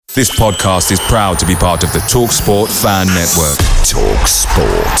This podcast is proud to be part of the TalkSport Fan Network.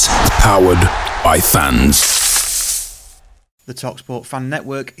 TalkSport. Powered by fans. The TalkSport Fan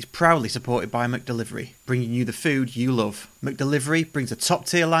Network is proudly supported by McDelivery, bringing you the food you love. McDelivery brings a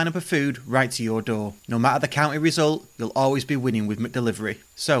top-tier lineup of food right to your door. No matter the county result, you'll always be winning with McDelivery.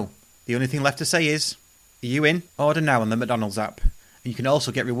 So, the only thing left to say is, are you in? Order now on the McDonald's app. And you can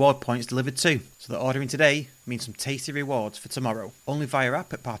also get reward points delivered too. So that ordering today means some tasty rewards for tomorrow. Only via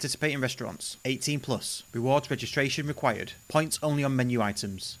app at participating restaurants. 18 plus. Rewards registration required. Points only on menu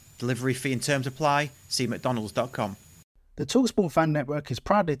items. Delivery fee and terms apply. See mcdonalds.com. The TalkSport Fan Network is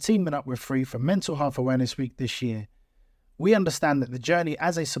proudly teaming up with Free for Mental Health Awareness Week this year. We understand that the journey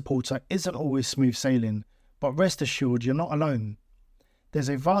as a supporter isn't always smooth sailing, but rest assured you're not alone. There's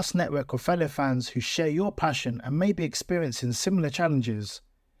a vast network of fellow fans who share your passion and may be experiencing similar challenges.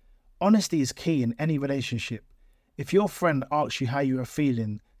 Honesty is key in any relationship. If your friend asks you how you are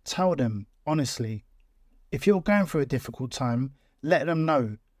feeling, tell them honestly. If you're going through a difficult time, let them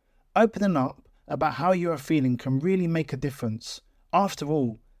know. Opening up about how you are feeling can really make a difference. After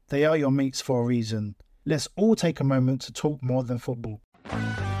all, they are your mates for a reason. Let's all take a moment to talk more than football.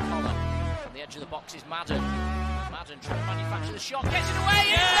 Collar from the edge of the box is Madden. Madden trying to manufacture the shot, gets it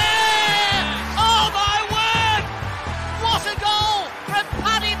away, it's there! Oh my word! What a goal from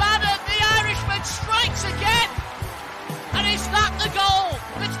Paddy Madden! The Irishman strikes again! And is that the goal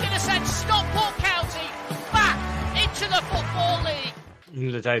that's going to send Stockport County back into the Football League?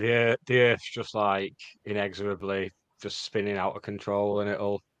 The day the Earth's just like inexorably just spinning out of control, and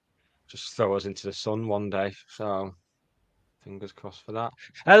it'll just throw us into the sun one day. So fingers crossed for that.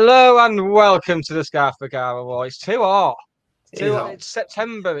 Hello and welcome to the Scarf Bagara War. It's too hot. It's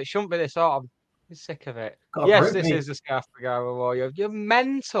September. It shouldn't be this hot. I'm sick of it. Yes, this is the Scarf Bagara War. You're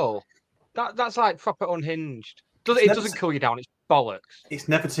mental. That's like proper unhinged. It doesn't cool you down. It's bollocks. It's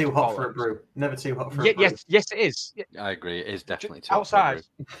never too hot for a brew. Never too hot for a brew. Yes, it is. I agree. It is definitely too outside.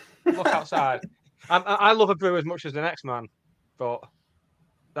 Look outside. I love a brew as much as the next man, but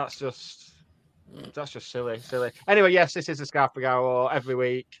that's just silly. Anyway, yes, this is the Scarf Bagara War every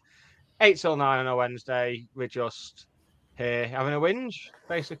week, 8 till 9 on a Wednesday. We're just here having a whinge,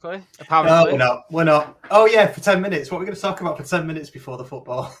 basically. Apparently, we're not. Oh yeah, for 10 minutes. What are we going to talk about for 10 minutes before the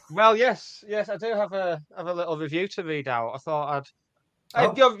football? Well, yes, I do have a little review to read out. I thought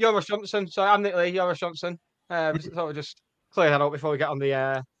you're a Johnson, so I'm Nick Lee. You're a Johnson. I thought we'd just clear that up before we get on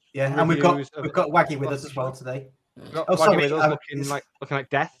the yeah, and we've got Waggy with us as well today. Waggy with us, looking like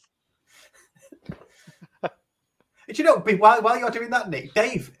death. Do you know, while you're doing that, Nick,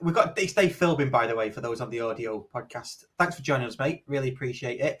 Dave, it's Dave Philbin, by the way, for those on the audio podcast. Thanks for joining us, mate. Really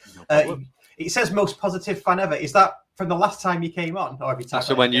appreciate it. It says most positive fan ever. Is that from the last time you came on? Or every time?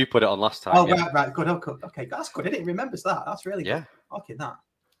 That's when you put it on last time. Oh, yeah. Right. Good. Okay, that's good. I didn't remember that. That's really good. Okay, that.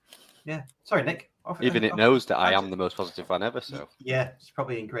 Yeah. Sorry, Nick. Even it knows that I am the most positive fan ever, so. Yeah, it's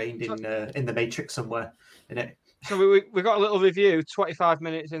probably ingrained in the Matrix somewhere, isn't it? So we got a little review 25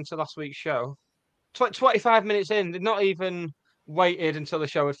 minutes into last week's show. 25 minutes in, not even waited until the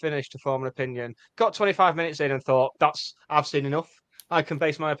show had finished to form an opinion. Got 25 minutes in and thought, I've seen enough. I can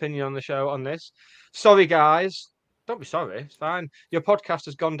base my opinion on the show on this. Sorry, guys. Don't be sorry. It's fine. Your podcast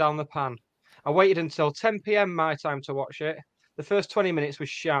has gone down the pan. I waited until 10 p.m. my time to watch it. The first 20 minutes was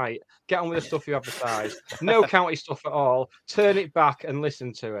shite. Get on with the stuff you advertise. No county stuff at all. Turn it back and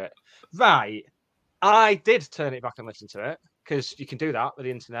listen to it. Right. I did turn it back and listen to it because you can do that with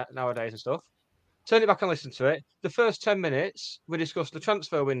the internet nowadays and stuff. Turn it back and listen to it. The first 10 minutes, we discussed the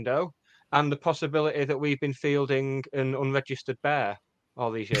transfer window and the possibility that we've been fielding an unregistered bear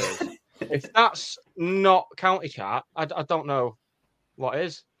all these years. If that's not county chat, I don't know what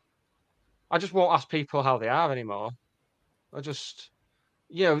is. I just won't ask people how they are anymore. I just,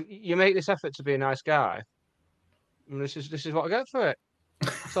 you make this effort to be a nice guy, and this is what I get for it.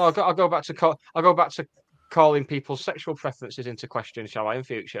 So I'll go back to calling people's sexual preferences into question, shall I, in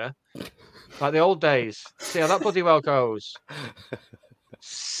future? Like the old days. See how that bloody well goes.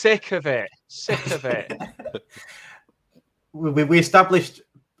 Sick of it. We established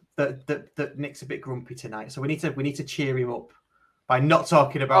that Nick's a bit grumpy tonight, so we need to cheer him up by not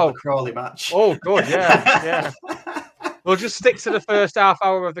talking about the Crawley match. Oh, good, yeah. We'll just stick to the first half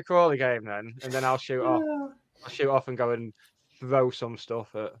hour of the Crawley game then, and then I'll shoot off. I'll shoot off and go and throw some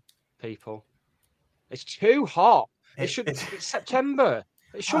stuff at people. It's too hot. It's September.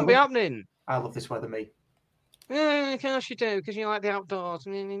 It shouldn't be happening. I love this weather, mate. Yeah, of course you do, because you like the outdoors.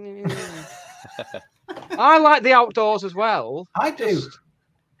 I like the outdoors as well. I do. Just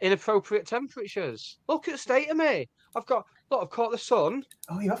inappropriate temperatures. Look at the state of me. I've got Look, I've caught the sun.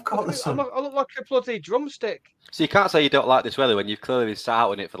 Oh, you have caught the sun. I look like a bloody drumstick. So you can't say you don't like this weather when you've clearly been sat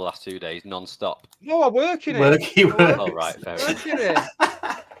out in it for the last 2 days, non-stop. No, I work in it. Oh, right, fair enough. Work in it.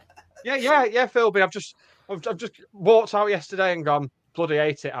 Yeah, Philby. I've just walked out yesterday and gone, bloody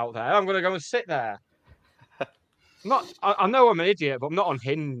hate it out there. I'm going to go and sit there. I know I'm an idiot, but I'm not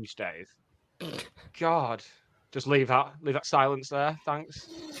unhinged, Dave. God, just leave that silence there. Thanks.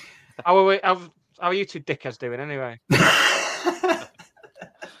 How are you two dickheads doing anyway?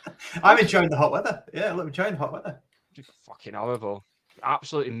 I'm enjoying the hot weather. Yeah, I'm enjoying the hot weather. Just fucking horrible.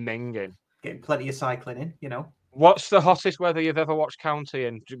 Absolutely minging. Getting plenty of cycling in, you know. What's the hottest weather you've ever watched County?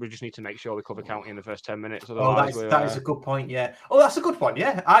 And we just need to make sure we cover County in the first 10 minutes. That is a good point, yeah. Oh, that's a good one,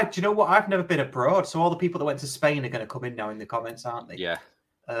 yeah. Do you know what? I've never been abroad, so all the people that went to Spain are going to come in now in the comments, aren't they? Yeah,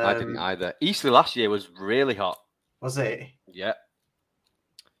 I didn't either. Eastleigh last year was really hot. Was it? Yeah.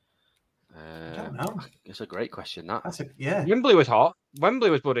 I don't know. It's a great question, that. Wembley was hot. Wembley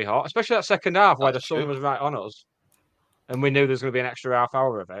was bloody hot, especially that second half where the sun was right on us. And we knew there was going to be an extra half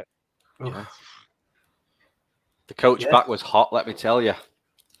hour of it. Yeah. The coach back was hot, let me tell you.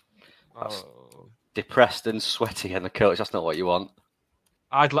 Depressed and sweaty, and the coach, that's not what you want.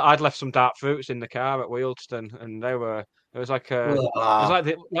 I'd left some dark fruits in the car at Wealdstone, and it was like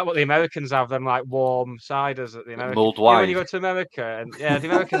what the Americans have, them like warm ciders at the American. Mulled wine. When you go to America, and the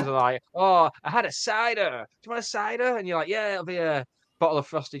Americans are like, "Oh, I had a cider. Do you want a cider?" And you're like, "Yeah, it'll be a bottle of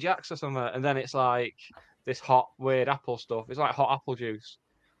Frosty Jacks or something." And then it's like this hot, weird apple stuff. It's like hot apple juice,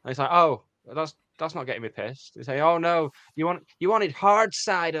 and it's like, "Oh, that's not getting me pissed." They say, "Oh no, you wanted hard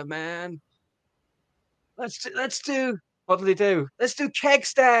cider, man. Let's do." What do they do? Let's do keg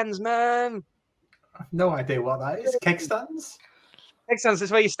stands, man. I've no idea what that is. Keg stands? Keg stands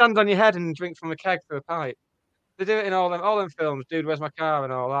is where you stand on your head and drink from a keg through a pipe. They do it in all them films. Dude, Where's My Car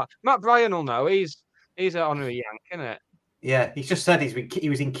and all that. Matt Bryan will know. He's an honorary Yank, isn't it? Yeah, he's just said he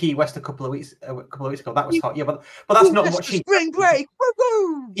was in Key West a couple of weeks ago. That was hot. Yeah, but that's not what she. Spring break.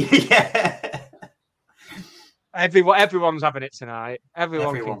 Woo-woo! Yeah. Everyone's having it tonight.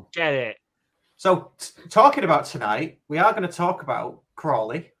 Everyone can get it. So, talking about tonight, we are going to talk about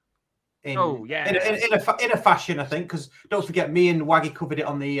Crawley. In a fashion, I think, because don't forget, me and Waggy covered it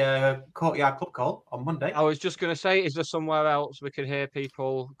on the Courtyard Club Call on Monday. I was just going to say, is there somewhere else we could hear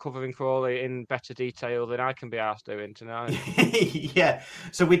people covering Crawley in better detail than I can be asked doing tonight? Yeah,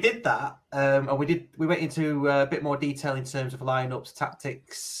 so we did that, and we went into a bit more detail in terms of lineups,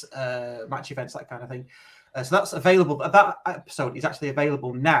 tactics, match events, that kind of thing. So that's available. That episode is actually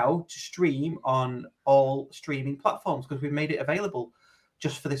available now to stream on all streaming platforms because we've made it available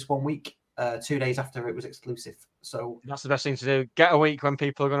just for this 1 week, 2 days after it was exclusive. So that's the best thing to do. Get a week when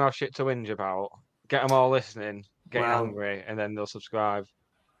people are going to have shit to whinge about. Get them all listening, getting hungry, and then they'll subscribe.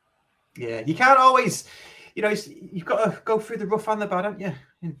 Yeah, you can't always, you've got to go through the rough and the bad, haven't you?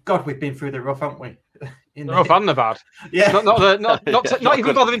 God, we've been through the rough, haven't we? The rough and the bad. Yeah. Not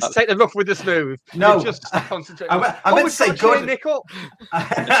even bothering to take the rough with the smooth. No. You just concentrate. I meant to say good. Nick up.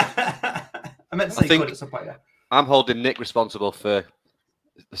 I meant to say good at some point, yeah. I'm holding Nick responsible for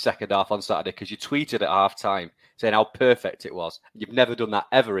the second half on Saturday because you tweeted at half time saying how perfect it was. You've never done that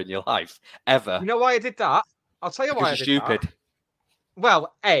ever in your life. Ever. You know why I did that? I'll tell you why I did stupid. That.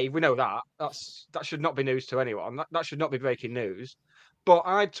 Well, we know that. That should not be news to anyone. That should not be breaking news. But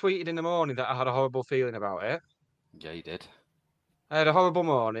I tweeted in the morning that I had a horrible feeling about it. Yeah, you did. I had a horrible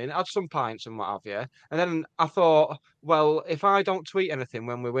morning, had some pints and what have you. And then I thought, well, if I don't tweet anything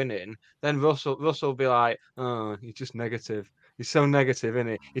when we're winning, then Russell will be like, oh, he's just negative. He's so negative,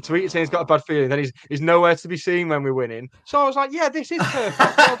 isn't he? He tweeted saying he's got a bad feeling, then he's nowhere to be seen when we're winning. So I was like, yeah, this is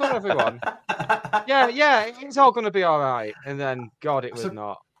perfect. Well done, everyone. Yeah, it's all going to be all right. And then, God, it was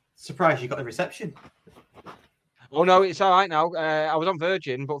not. Surprised you got the reception. Oh, no, it's all right now. I was on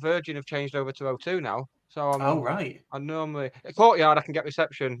Virgin, but Virgin have changed over to O2 now. So right. I normally at Courtyard I can get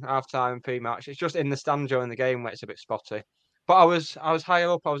reception half-time and pre-match. It's just in the stand during the game where it's a bit spotty. But I was higher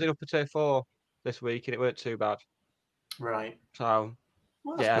up. I was in Upper Tier 4 this week and it weren't too bad. Right. So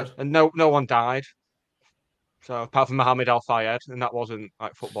good. and no one died. So apart from Mohammed Al Fayed, and that wasn't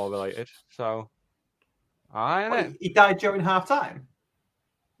like football related. So he died during half time?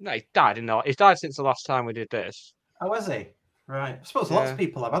 No, he died he's died since the last time we did this. Oh, has he? Right. I suppose lots of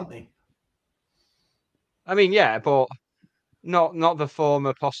people have, haven't they? I mean, yeah, but not the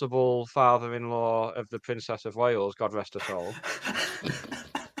former possible father-in-law of the Princess of Wales, God rest her soul.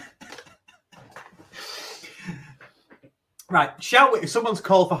 Right, shall we? Someone's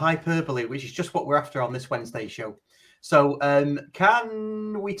called for hyperbole, which is just what we're after on this Wednesday show. So,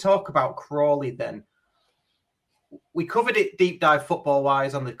 can we talk about Crawley then? We covered it deep dive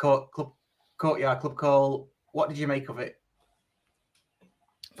football-wise on the Courtyard Club Call. What did you make of it?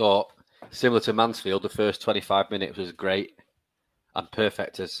 Thought, similar to Mansfield, the first 25 minutes was great and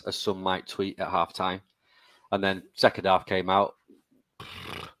perfect, as some might tweet at half-time. And then second half came out,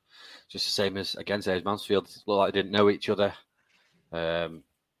 just the same as Mansfield. Looked like they didn't know each other. I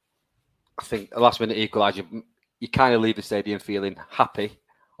think the last minute equaliser, you kind of leave the stadium feeling happy,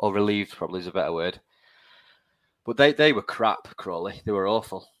 or relieved probably is a better word. But they were crap, Crawley. They were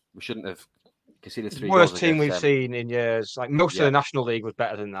awful. We shouldn't have conceded 3 goals. Worst team we've seen in years. Like most of the National League was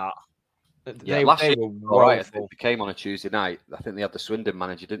better than that. Last year, were all right. They came on a Tuesday night. I think they had the Swindon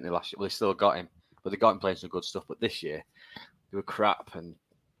manager, didn't they, last year? Well, they still got him, but they got him playing some good stuff. But this year, they were crap,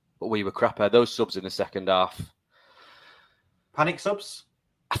 but we were crapper. Those subs in the second half. Panic subs?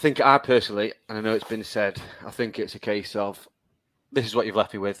 I think I personally, and I know it's been said, I think it's a case of, this is what you've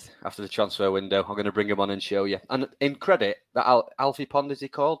left me with after the transfer window. I'm going to bring him on and show you. And in credit, that Alfie Pond, is he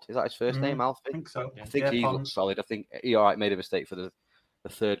called? Is that his first name, Alfie? I think so. I think he looks solid. I think he made a mistake for the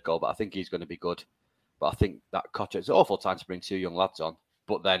third goal, but I think he's going to be good. But I think that Kocher, it's an awful time to bring 2 young lads on.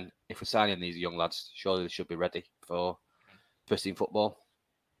 But then, if we're signing these young lads, surely they should be ready for first team football.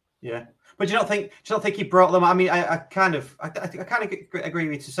 Yeah, but do you not think he brought them? I mean, I kind of agree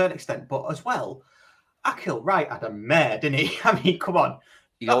with you to a certain extent, but as well, Akil Wright had a mare, didn't he? I mean, come on.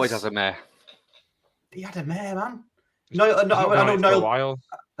 He always has a mare. He had a mare, man. I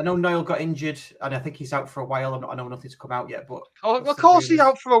know Noel got injured, and I think he's out for a while. I know nothing's come out yet, but of course he's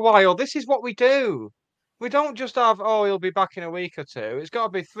out for a while. This is what we do. We don't just have, he'll be back in a week or 2. It's got to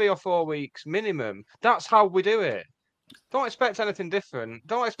be 3 or 4 weeks minimum. That's how we do it. Don't expect anything different.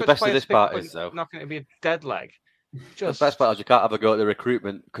 Don't expect the best of this part is, though, not going to be a dead leg. The best part is you can't have a go at the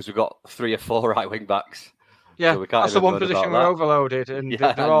recruitment because we've got 3 or 4 right wing backs. Yeah, so we can't that's the one position we're overloaded, and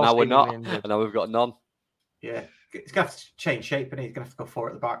now we're not. And now we've got none. Yeah, he's going to have to change shape, and he's going to have to go 4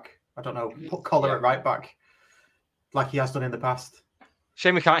 at the back. I don't know, put Collar at right back, like he has done in the past.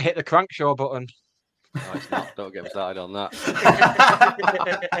 Shame we can't hit the crankshaw button. No, it's not. Don't get me started on that.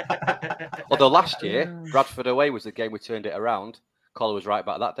 Although last year, Bradford away was the game we turned it around. Collar was right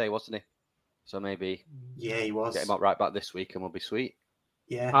back that day, wasn't he? So maybe he was. Get him up right back this week and we'll be sweet.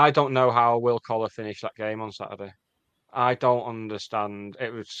 Yeah. I don't know how Will Collar finished that game on Saturday. I don't understand.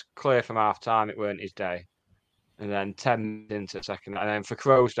 It was clear from half time it weren't his day. And then 10 minutes into the second, and then for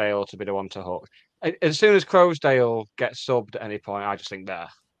Croasdale to be the one to hook. As soon as Croasdale gets subbed at any point, I just think there.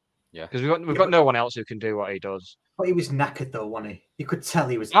 Yeah. Because we've got no one else who can do what he does. But he was knackered though, wasn't he? You could tell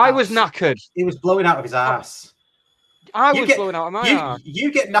he was. I was knackered. He was blowing out of his ass. I was blowing out of my ass.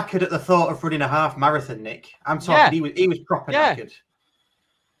 You get knackered at the thought of running a half marathon, Nick. I'm talking. He was proper knackered.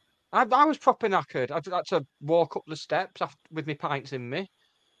 I was proper knackered. I had to walk up the steps with my pints in me.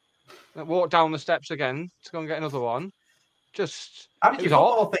 Walk down the steps again to go and get another one. Just how did your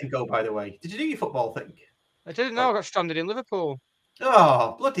football thing go? By the way, did you do your football thing? I didn't know. I got stranded in Liverpool.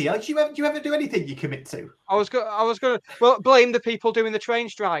 Oh bloody hell! Do you ever do anything you commit to? I was going to blame the people doing the train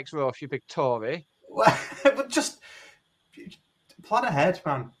strikes, Ruff, you big Tory. But just plan ahead,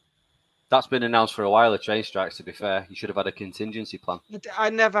 man. That's been announced for a while. The train strikes. To be fair, you should have had a contingency plan. I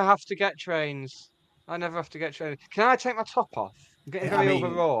never have to get trains. Can I take my top off? I'm getting very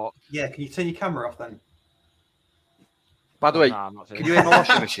overwrought. Yeah, can you turn your camera off then? By the way, can you hear my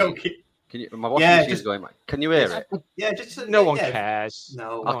washing machine? My washing machine's going. Can you hear it? Yeah, just no one cares.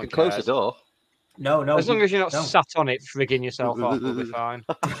 No, I can close the door. No. As long as you're not sat on it, frigging yourself off, we'll be fine.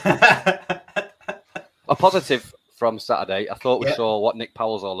 A positive from Saturday. I thought we saw what Nick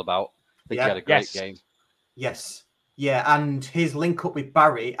Powell's all about. I think he had a great game. Yes. Yeah, and his link up with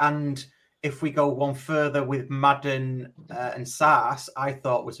Barry, and if we go one further with Madden and Sars, I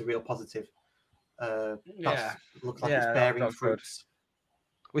thought was a real positive. Looks like it's bearing fruits.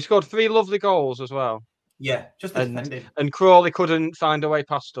 We scored 3 lovely goals as well. Yeah, just defending. And Crawley couldn't find a way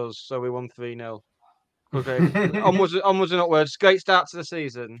past us, so we won 3-0. Okay. onwards and upwards. Great start to the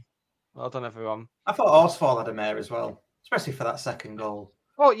season. Well done, everyone. I thought Horsfall had a mare as well, especially for that second goal.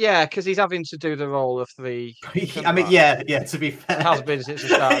 Well, yeah, because he's having to do the role of 3. I mean, yeah, to be fair. It has been since the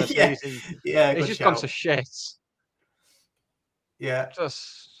start of the season. Yeah, it's just gone to shit. Yeah.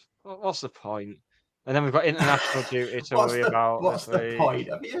 Just, what's the point? And then we've got international duty to worry about. What's the point?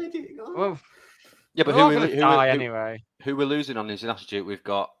 I mean, but who we're losing on international duty? We've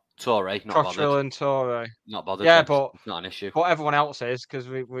got Torre, not bothered. and Torre. Not bothered. Yeah, but not an issue. But everyone else is, because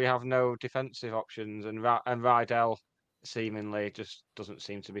we have no defensive options, and Rydell seemingly just doesn't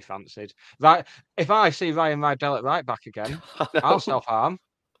seem to be fancied. Right, if I see Ryan Rydell at right back again, I'll self-harm.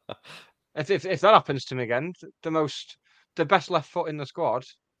 If that happens to me again, the best left foot in the squad.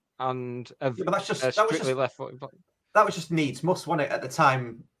 And but that's just left foot. That was just needs must, wasn't it, at the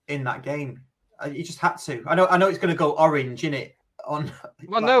time in that game? You just had to. I know it's going to go orange, innit? on.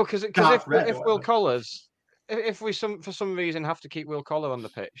 Well, no, because dark if red or if Will whatever. Collars, if we for some reason have to keep Will Collar on the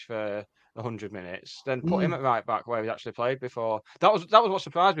pitch for 100 minutes, then put him at right back where he's actually played before. That was what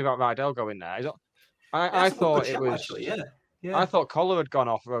surprised me about Rydell going there. I That's a good thought it shout, was. actually. Yeah, I yeah. thought Collar had gone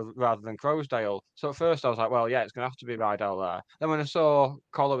off rather than Croasdale. So at first I was like, well, yeah, it's going to have to be Rydell there. Then when I saw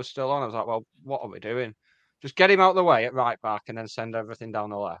Collar was still on, I was like, well, what are we doing? Just get him out of the way at right back and then send everything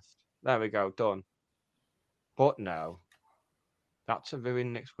down the left. There we go, done. But no, that's a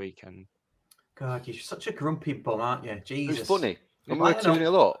ruin next weekend. God, you're such a grumpy bum, aren't you? Jesus. It was funny. When we I were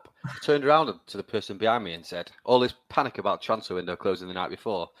know. 2-0 up, I turned around to the person behind me and said, all this panic about transfer window closing the night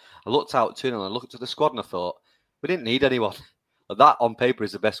before. I looked out 2-0 and I looked at the squad and I thought, we didn't need anyone. That on paper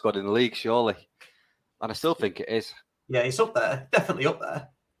is the best squad in the league, surely. And I still think it is. Yeah, it's up there. Definitely up there.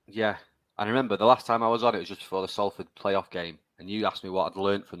 Yeah. And I remember the last time I was on, it was just before the Salford playoff game. And you asked me what I'd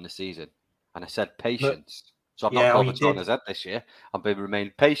learned from the season. And I said patience. So I've not bothered on his head this year. I've been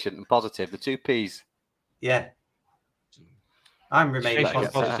remained patient and positive. The 2 Ps. Yeah. I'm remaining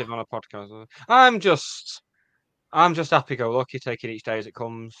positive on a podcast. I'm just happy-go-lucky, taking each day as it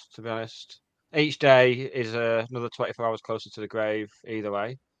comes, to be honest. Each day is another 24 hours closer to the grave, either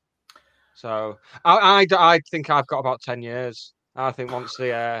way. So I think I've got about 10 years. I think once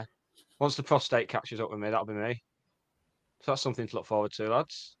the prostate catches up with me, that'll be me. So that's something to look forward to,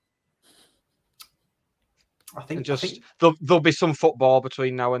 lads. I think there'll be some football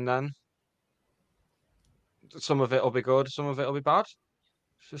between now and then. Some of it will be good, some of it will be bad.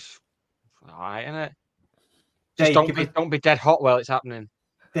 It's just all right, isn't it? Just Dave, don't be dead hot while it's happening.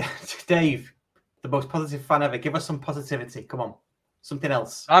 Dave, the most positive fan ever. Give us some positivity. Come on, something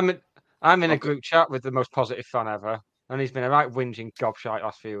else. I'm in a group chat with the most positive fan ever, and he's been a right whinging gobshite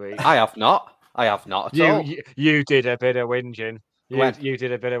last few weeks. I have not at all. You did a bit of whinging. You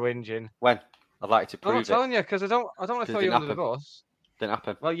did a bit of whinging. When? I'd like to prove it. I'm not telling you because I don't want to throw you under the bus. Didn't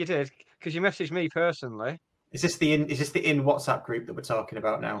happen. Well, you did because you messaged me personally. Is this the in WhatsApp group that we're talking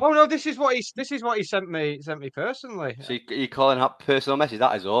about now? Oh no, this is what he sent me personally. So you calling out personal message?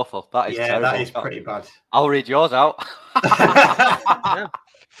 That is awful. That is terrible. That is pretty bad. I'll read yours out. Yeah.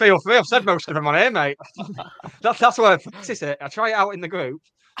 Feel free. I've said most of them on here, mate. That's where I practice it. I try it out in the group,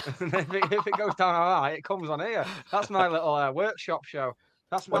 and if it goes down all right, it comes on here. That's my little workshop show.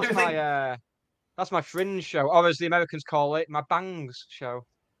 That's my fringe show, or as the Americans call it, my bangs show.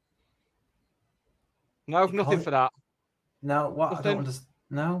 No, nothing for that. No, what? I don't understand.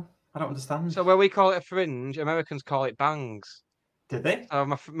 No, I don't understand. So where we call it a fringe, Americans call it bangs. Did they? So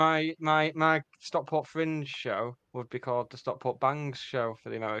my Stockport Fringe show would be called the Stockport Bangs show for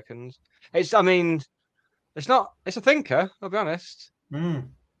the Americans. It's a thinker, I'll be honest. Can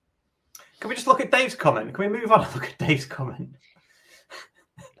we just look at Dave's comment? Can we move on and look at Dave's comment?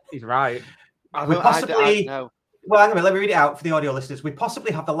 He's right. Well, anyway, let me read it out for the audio listeners. We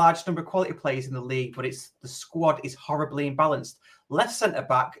possibly have the largest number of quality players in the league, but the squad is horribly imbalanced. Left centre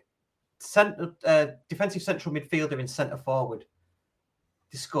back, defensive central midfielder, and centre forward.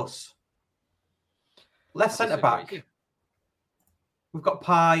 Discuss. Left centre back. We've got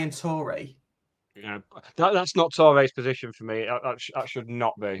Pai and Torre. Yeah, that's not Torre's position for me. That should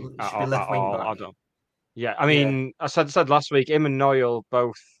not be. Should be left wing back. I don't. Yeah, I mean, I said last week, him and Noyle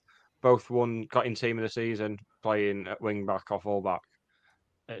both got in team of the season playing at wing back or full back.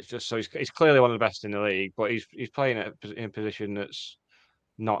 It's just so he's clearly one of the best in the league, but he's playing in a position that's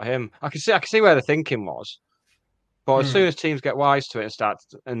not him. I can see where the thinking was, but as soon as teams get wise to it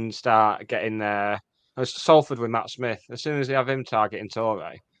and start getting there, as Salford with Matt Smith, as soon as they have him targeting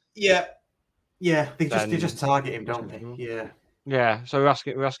Torre, they just target him, don't they? Yeah. So we're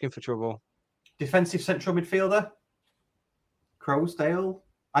asking for trouble. Defensive central midfielder, Croasdale.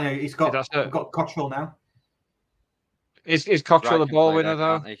 I know we've got Cottrell now. Is Cottrell the ball winner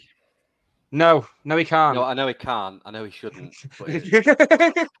though? No, he can't. No, I know he can't. I know he shouldn't.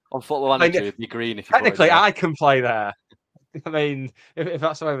 On Football Manager, it'd be green if technically I can play there. I mean, if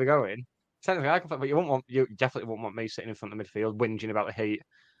that's the way we're going, technically I can play, but you definitely won't want me sitting in front of the midfield whinging about the heat.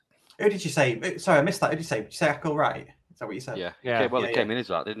 Who did you say? Sorry, I missed that. Who did you say? Did you say Ackle Wright? Is that what you said? Yeah. He came in as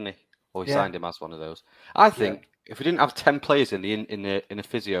that, didn't he? Or he signed him as one of those. I think if we didn't have 10 players in the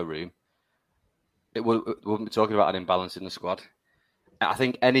physio room, we wouldn't be talking about an imbalance in the squad. I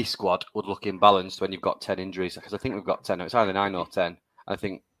think any squad would look imbalanced when you've got 10 injuries, because I think we've got 10. It's either 9 or 10. I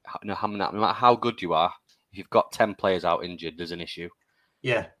think no matter how good you are, if you've got 10 players out injured, there's an issue.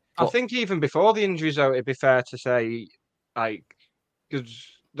 Yeah. I think even before the injuries, though, it'd be fair to say, because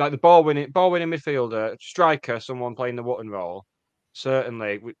the ball winning midfielder, striker, someone playing the Wootton role,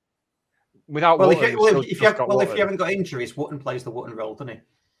 certainly. Without if you haven't got injuries, Wootton plays the Wootton role, doesn't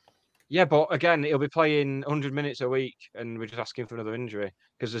he? Yeah, but again, he'll be playing 100 minutes a week, and we're just asking for another injury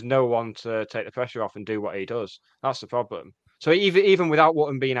because there's no one to take the pressure off and do what he does. That's the problem. So even without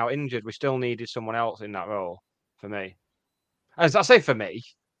Wootton being out injured, we still needed someone else in that role. For me, as I say, for me,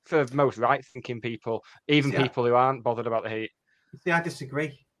 for most right-thinking people, even people who aren't bothered about the Heat. See, I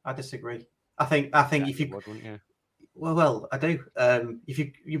disagree. I think if you would, wouldn't you? Well, I do. If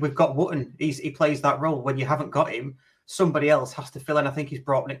we've got Wootton, he plays that role. When you haven't got him, somebody else has to fill in. I think he's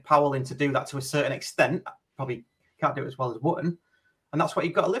brought Nick Powell in to do that to a certain extent. Probably can't do it as well as Wootton, and that's what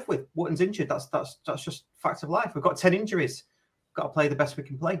you've got to live with. Wootton's injured. That's just fact of life. We've got 10 injuries. We've got to play the best we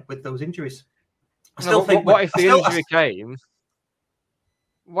can play with those injuries. What if the injury came?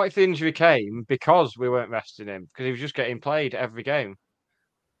 What if the injury came because we weren't resting him because he was just getting played every game?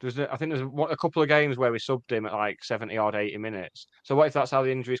 I think there's a couple of games where we subbed him at like 70 odd 80 minutes. So what if that's how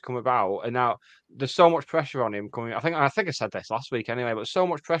the injuries come about? And now there's so much pressure on him coming. I think I said this last week anyway, but so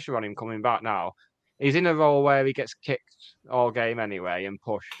much pressure on him coming back now. He's in a role where he gets kicked all game anyway and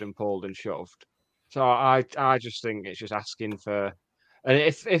pushed and pulled and shoved. So I just think it's just asking for. And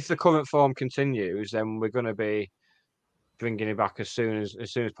if the current form continues, then we're going to be bringing him back as soon as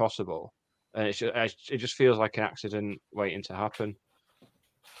possible. And it just feels like an accident waiting to happen.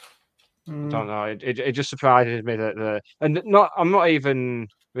 I don't know. It just surprises me that I'm not even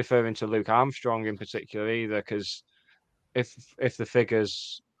referring to Luke Armstrong in particular either, because if the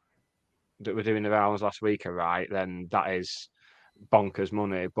figures that were doing the rounds last week are right, then that is bonkers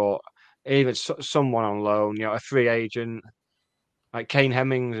money. But even someone on loan, a free agent like Kane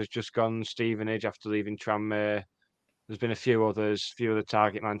Hemmings has just gone Stevenage after leaving Tranmere. There's been a few other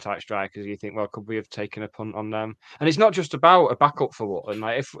target man type strikers. You think, well, could we have taken a punt on them? And it's not just about a backup for Wootton.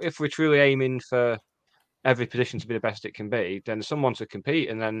 Like if we're truly aiming for every position to be the best it can be, then someone to compete.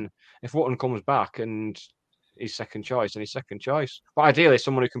 And then if Wootton comes back and he's second choice, then he's second choice. But ideally,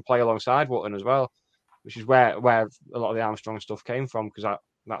 someone who can play alongside Wootton as well, which is where a lot of the Armstrong stuff came from, because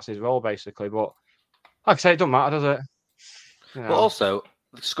that's his role basically. But like I say, it doesn't matter, does it? But also,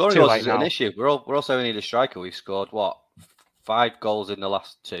 scoring goals isn't an issue. We're also in need a striker. We've scored 5 goals in the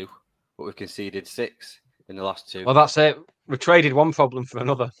last 2, but we've conceded 6 in the last 2. Well, that's it. We've traded one problem for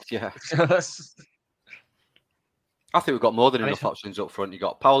another. Yeah. I think we've got more than enough options up front. You've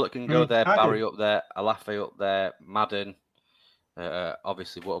got Powell that can go there, Barry up there, Alafe up there, Madden.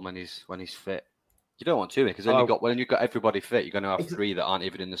 Obviously, Wootton when he's fit. You don't want too many, because when you've got everybody fit, you're going to have 3 that aren't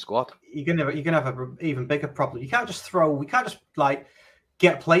even in the squad. You're going to have an even bigger problem. You can't just like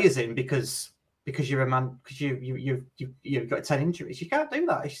get players in because you're a man, because you've got 10 injuries. You can't do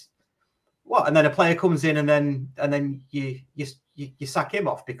that. And then a player comes in and then you sack him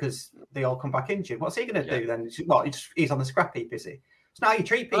off because they all come back injured. What's he going to do then? He's on the scrap heap, is he? So now you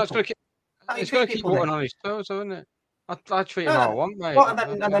treat people. It's going to keep Wootton on his toes, isn't it? I treat him how I want, mate.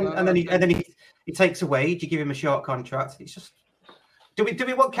 And then he takes a wage. You give him a short contract. It's just, do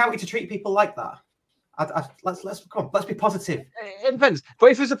we want County to treat people like that? Let's be positive. It depends. But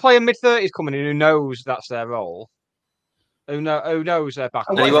if there's a player mid-30s coming in who knows that's their role, who knows their back,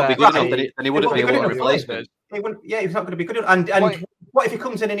 then he won't be good enough. Then he wouldn't be a replacement. He's not going to be good enough. And what if he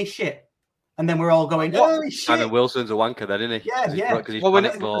comes in and he's shit? And then we're all going, oh, shit. And then Wilson's a wanker then, isn't he? Yeah. Well, we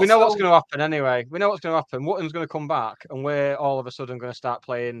know what's going to happen anyway. We know what's going to happen. Wootton's going to come back, and we're all of a sudden going to start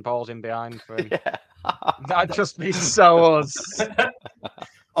playing balls in behind for him. Yeah. That'd just be so us.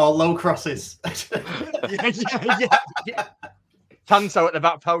 Or low crosses. Yeah. Tanto at the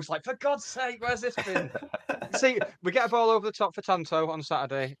back post, like, for God's sake, where's this been? See, we get a ball over the top for Tanto on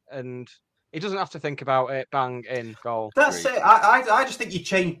Saturday, and he doesn't have to think about it. Bang, in, goal. That's it. I just think you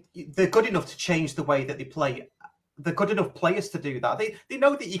change. They're good enough to change the way that they play. They're good enough players to do that. They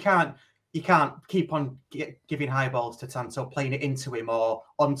know that you can't keep on giving high balls to Tanto, playing it into him or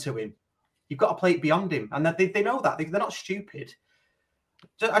onto him. You've got to play it beyond him, and they know that. They're not stupid.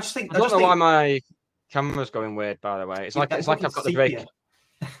 I don't know why my camera's going weird. By the way, it's like I've got the break.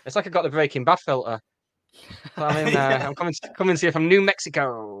 It's like I've got the Breaking Bad filter. So I'm in. I'm coming to you from New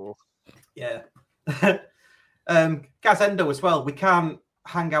Mexico. Yeah. Gazendo as well. We can't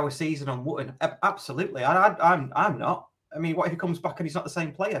hang our season on Wootton. Absolutely. I'm not. I mean, what if he comes back and he's not the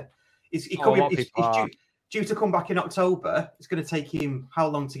same player? He's due to come back in October. It's going to take him how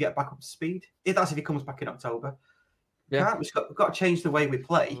long to get back up to speed? That's if he comes back in October. Yeah. We've got to change the way we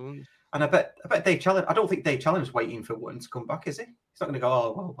play. And I bet Dave Challen. I don't think Dave Challen's waiting for Wootton to come back, is he? He's not going to go,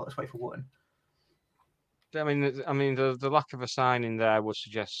 oh, well, let's wait for Wootton. I mean, the lack of a signing there would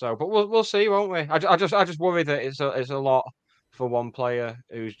suggest so, but we'll see, won't we? I just worry that it's a lot for one player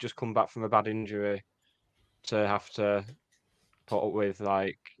who's just come back from a bad injury to have to put up with,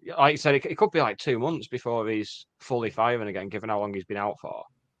 like you said, it could be like 2 months before he's fully firing again, given how long he's been out for.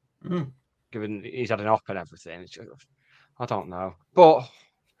 given he's had an op and everything. I don't know, but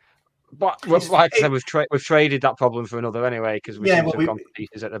like I said, we've traded that problem for another anyway because we seem to have gone for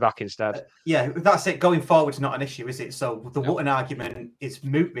pieces at the back instead. That's it. Going forward's not an issue, is it? So the Wootton argument is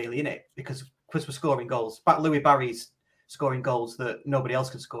moot, really, isn't it? Because we're scoring goals. But Louis Barry's scoring goals that nobody else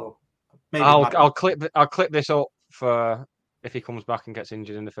can score. Maybe I'll clip this up for if he comes back and gets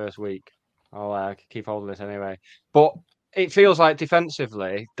injured in the first week. I'll keep hold of this anyway. But it feels like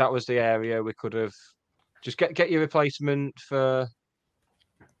defensively that was the area we could have just get your replacement for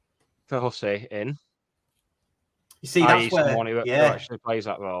Hussey in. You see, that's where someone who actually plays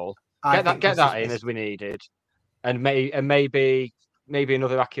that role. Get that in as we needed, and maybe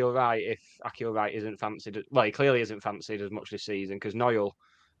another Akil Wright if Akil Wright isn't fancied. Well, he clearly isn't fancied as much this season because Noyle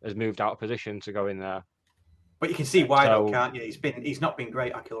has moved out of position to go in there. But you can see why, though, can't you? He's not been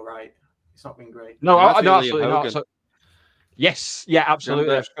great, Akil Wright. He's not been great. No, absolutely not. So, yes, yeah, absolutely.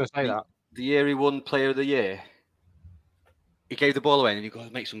 Remember, I was going to say that. The year he won Player of the Year, he gave the ball away and he got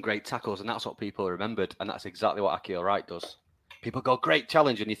to make some great tackles, and that's what people remembered, and that's exactly what Akil Wright does. People go, great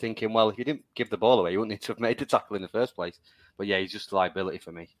challenge, and you're thinking, well, if you didn't give the ball away, you wouldn't need to have made the tackle in the first place. But yeah, he's just a liability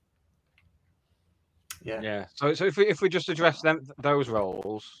for me. Yeah. So if we just address those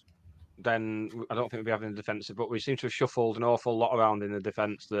roles, then I don't think we'll be having the defensive. But we seem to have shuffled an awful lot around in the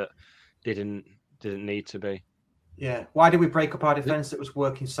defence that didn't need to be. Yeah. Why did we break up our defence that was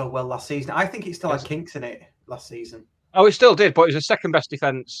working so well last season? I think it still had kinks in it last season. Oh, it still did, but it was the second best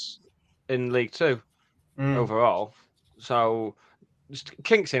defence in League Two overall. So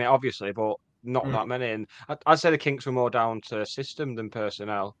kinks in it, obviously, but not that many. And I'd say the kinks were more down to system than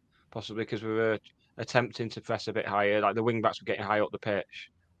personnel, possibly because we were attempting to press a bit higher. Like the wing backs were getting high up the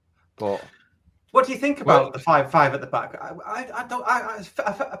pitch. But what do you think about the 5-5 at the back? I don't.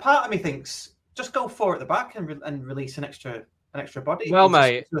 A part of me thinks just go 4 at the back and release an extra body. Well,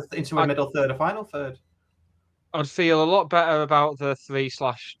 mate, into a middle third, a final third. I'd feel a lot better about the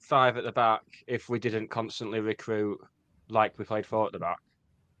 3/5 at the back if we didn't constantly recruit like we played 4 at the back,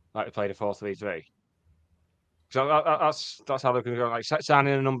 like we played a 4-3-3. So that's how they're going to go. Like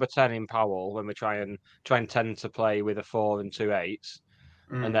signing a number 10 in Powell when we try and tend to play with a 4 and 2 8s,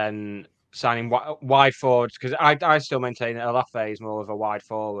 and then signing wide forwards because I still maintain that Alafe is more of a wide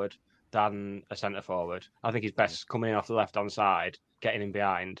forward than a centre forward. I think he's best coming in off the left hand side, getting in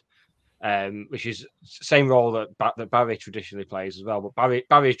behind. Which is same role that Barry traditionally plays as well. But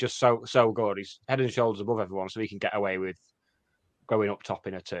Barry's just so good. He's head and shoulders above everyone, so he can get away with going up top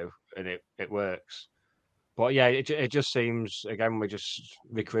in a 2, and it works. But yeah, it just seems again we just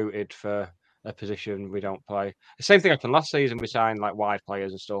recruited for a position we don't play. The same thing happened last season. We signed like wide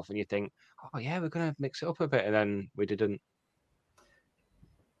players and stuff, and you think, oh yeah, we're gonna mix it up a bit, and then we didn't.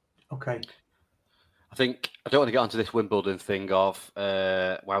 Okay. I don't want to get onto this Wimbledon thing of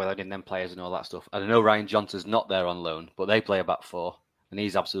why we're letting them players and all that stuff. And I know Ryan Johnson's not there on loan, but they play a back 4, and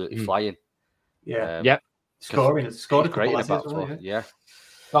he's absolutely flying. Yeah, scored a couple in back 4. Yeah,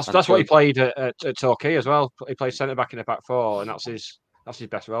 that's what he played at Torquay as well. He played centre back in a back 4, and that's his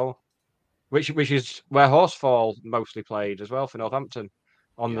best role. Which is where Horsfall mostly played as well for Northampton,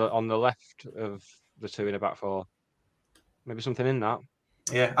 on the left of the 2 in a back 4. Maybe something in that.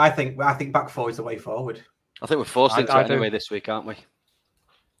 Yeah, I think back 4 is the way forward. I think we're forced into it anyway this week, aren't we?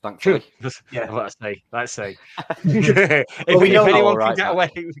 Thankfully. Yeah. Let's see. If anyone can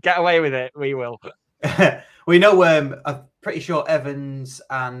get away with it, we will. We know. I'm pretty sure Evans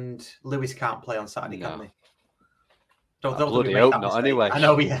and Lewis can't play on Saturday, can they? Don't bloody hope not. Anyway, I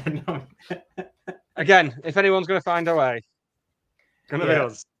know. Yeah. No. Again, if anyone's going to find a way, gonna be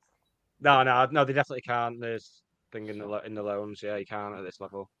us. No, they definitely can't. There's thing in the loans. Yeah, you can't at this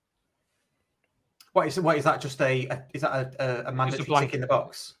level. What is that? Just is that a mandatory tick in the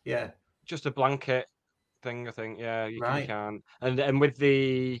box? Yeah, just a blanket thing. I think. Yeah, you can't. And with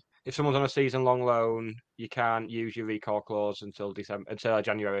if someone's on a season-long loan, you can't use your recall clause until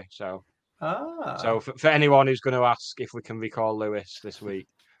January. So, so for anyone who's going to ask if we can recall Lewis this week,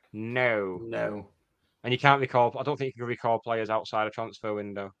 no. And you can't recall. I don't think you can recall players outside a transfer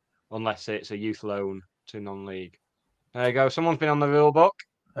window unless it's a youth loan to non-league. There you go. Someone's been on the rule book.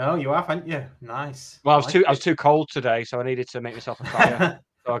 Oh, you have, haven't you? Nice. Well, I was too cold today, so I needed to make myself a fire.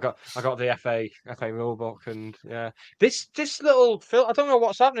 So I got the FA rule book, and yeah, this little Phil. I don't know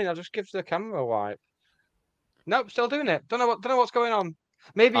what's happening. I just gives the camera a wipe. Nope, still doing it. Don't know what's going on.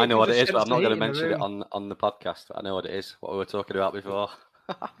 Maybe I know what it is, but I'm not going to mention it on the podcast. But I know what it is. What we were talking about before.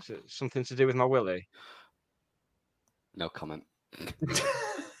 Is it something to do with my willy? No comment.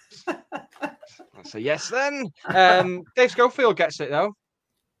 So yes, then Dave Schofield gets it though.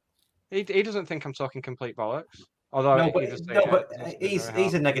 He doesn't think I'm talking complete bollocks. Although No, but he's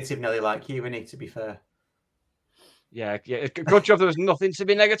hard. a negative Nelly like you, isn't he? To be fair. Yeah. Good job. There was nothing to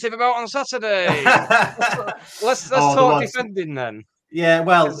be negative about on Saturday. let's talk defending then. Yeah.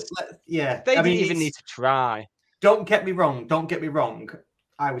 Well. Yeah. They didn't even need to try. Don't get me wrong.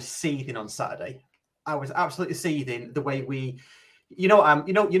 I was seething on Saturday. I was absolutely seething the way we. You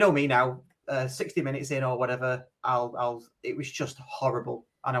know me now. 60 minutes in or whatever. It was just horrible,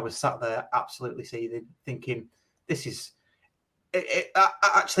 and I was sat there absolutely seething, thinking, "This is."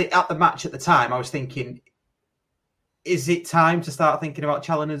 Actually, at the match at the time, I was thinking, is it time to start thinking about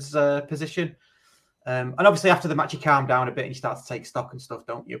Challinger's position? And obviously, after the match, you calm down a bit and you start to take stock and stuff,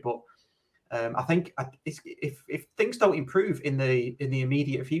 don't you? But I think if things don't improve in the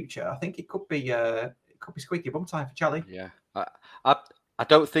immediate future, I think it could be squeaky bum time for Charlie. Yeah, I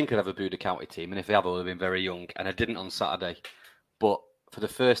don't think I'd ever booed a county team, and if they have, I would have been very young, and I didn't on Saturday. But for the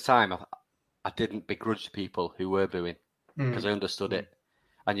first time, I didn't begrudge people who were booing because I understood it.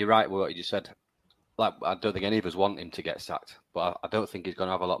 And you're right with what you just said. Like, I don't think any of us want him to get sacked, but I don't think he's going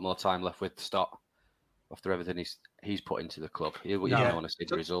to have a lot more time left with Stott after everything he's put into the club. You don't want to see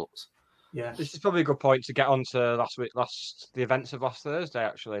the results. Yeah, this is probably a good point to get on to the events of last Thursday.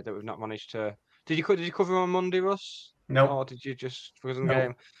 Actually, that we've not managed to. Did you cover on Monday, Russ? No. Or did you just wasn't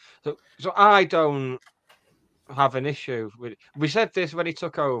game? So I don't have an issue with. We said this when he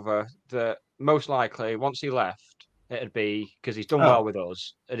took over that most likely once he left, it'd be because he's done well with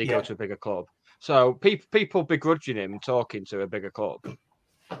us and he'd go to a bigger club. So people begrudging him talking to a bigger club.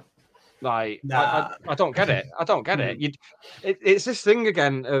 Like, I don't get it. I don't get it. It's this thing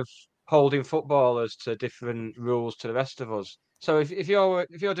again of holding footballers to different rules to the rest of us. So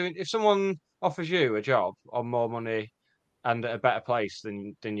if someone offers you a job on more money and at a better place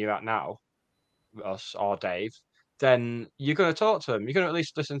than you're at now, us or Dave, then you're going to talk to them. You're going to at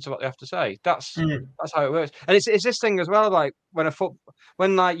least listen to what they have to say. That's how it works. And it's this thing as well. Like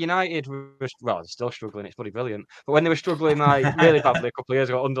when like United were they're still struggling. It's bloody brilliant. But when they were struggling like really badly a couple of years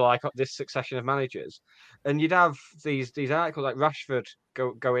ago under like this succession of managers, and you'd have these articles like Rashford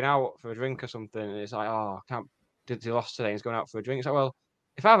going out for a drink or something, and it's like, oh, I can't. Did he lost today? He's going out for a drink. It's like, well,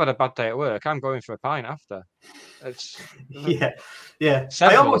 if I've had a bad day at work, I'm going for a pint after. It's yeah.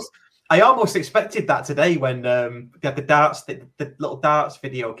 I almost expected that today when the little darts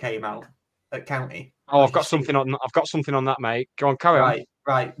video came out at County. Oh, I've got something on that, mate. Go on, carry on.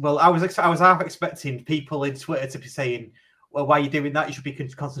 Right. Well, I was half expecting people in Twitter to be saying, "Well, why are you doing that? You should be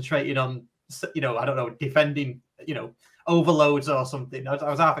concentrating on, I don't know, defending, overloads or something." I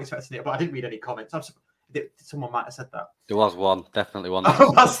was half expecting it, but I didn't read any comments. Someone might have said that. There was one, definitely one.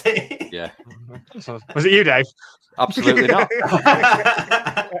 Was it? Yeah. Was it you, Dave? Absolutely not.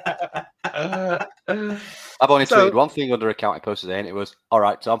 I've only tweeted one thing under a county post today, and it was, "All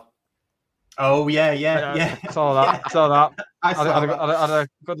right, Tom." Oh yeah. I saw that. I had a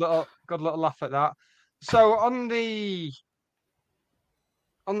good little laugh at that. So on the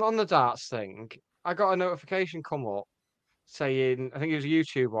darts thing, I got a notification come up saying, I think it was a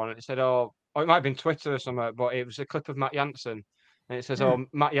YouTube one, and it said, "Oh, it might have been Twitter or something," but it was a clip of Matt Jansen, and it says, "Oh,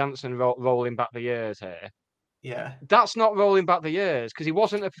 Matt Jansen rolling back the years here." Yeah, that's not rolling back the years because he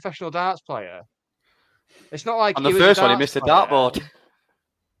wasn't a professional darts player. It's not like on the first one he missed a dartboard.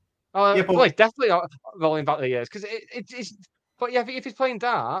 Well, he's definitely not rolling back the years because it's. But yeah, if he's playing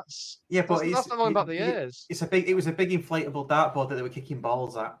darts, but that's not rolling back the years. It was a big inflatable dartboard that they were kicking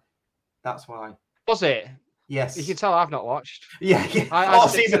balls at. That's why. Was it? Yes. You can tell I've not watched. Yeah.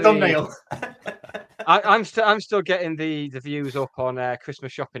 I've seen the thumbnail. I'm still getting the views up on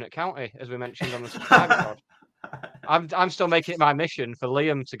Christmas shopping at County, as we mentioned on the subscribe pod. I'm still making it my mission for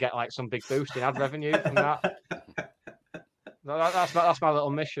Liam to get like some big boost in ad revenue from that. That's my little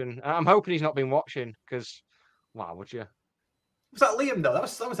mission. I'm hoping he's not been watching because why would you? Was that Liam though?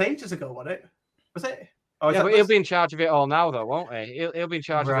 That was ages ago, wasn't it? Was it? Oh, yeah, but he'll be in charge of it all now, though, won't he? He'll be in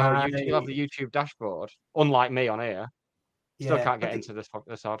charge of it. He'll have the YouTube dashboard, unlike me on here. Still can't get into this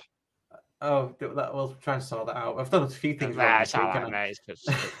odd. Oh, we'll try and sort that out. I've done a few things. It's all right, mate. It's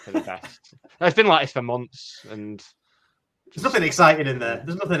for the best. It's been like this for months, and there's nothing exciting in there.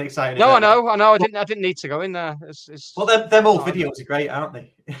 No, I know. I didn't need to go in there. Well, them old videos are great, aren't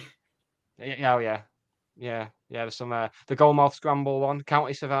they? Yeah. There's some the goalmouth scramble one,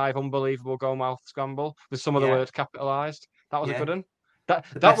 County Survive, unbelievable goalmouth scramble with some of the words capitalised. That was a good one.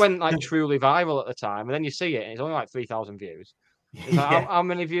 That went like truly viral at the time, and then you see it, and it's only like 3,000 views. Like, how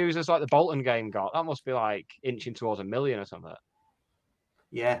many views has like the Bolton game got? That must be like inching towards 1 million or something.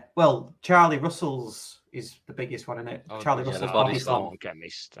 Yeah. Well, Charlie Russell's is the biggest one, isn't it? Charlie Russell's body slam. Don't get me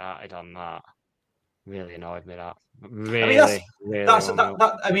started on that. Really annoyed me that. I mean, Really that's wound me up.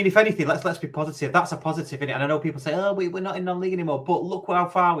 that. I mean, if anything, let's be positive. That's a positive, innit? And I know people say, "Oh, we're not in non-league anymore," but look how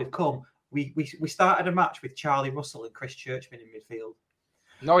far we've come. We started a match with Charlie Russell and Chris Churchman in midfield.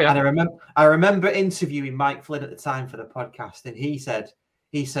 Oh yeah. And I remember interviewing Mike Flynn at the time for the podcast, and he said,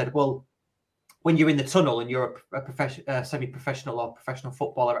 well, when you're in the tunnel and you're a semi-professional or professional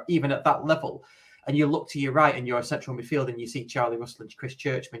footballer, even at that level, and you look to your right and you're a central midfield and you see Charlie Russell and Chris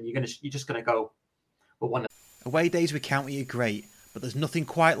Churchman, you're just gonna go, well, one. Away days with County are great, but there's nothing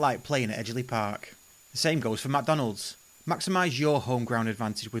quite like playing at Edgeley Park. The same goes for McDonald's. Maximise your home ground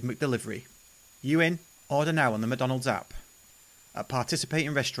advantage with McDelivery. You in? Order now on the McDonald's app. At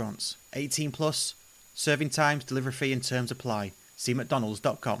participating restaurants, 18 plus, serving times, delivery fee and terms apply. See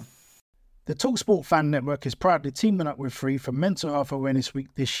mcdonalds.com. The TalkSport Fan Network is proudly teaming up with Free for Mental Health Awareness Week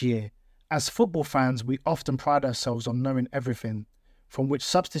this year. As football fans, we often pride ourselves on knowing everything, from which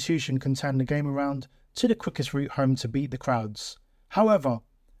substitution can turn the game around to the quickest route home to beat the crowds. However,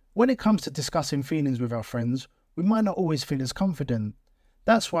 when it comes to discussing feelings with our friends, we might not always feel as confident.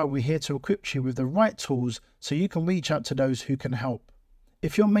 That's why we're here to equip you with the right tools so you can reach out to those who can help.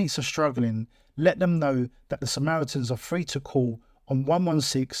 If your mates are struggling, let them know that the Samaritans are free to call on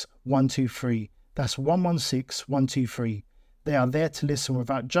 116 123. That's 116 123. They are there to listen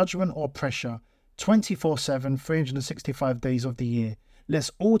without judgment or pressure, 24/7, 365 days of the year. Let's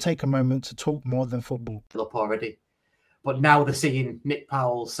all take a moment to talk more than football. Up already, but now they're seeing Nick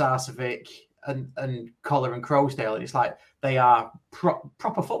Powell, Sarcevic, and Collar and Crowsdale, and it's like they are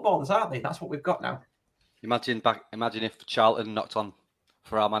proper footballers, aren't they? That's what we've got now. Imagine if Charlton knocked on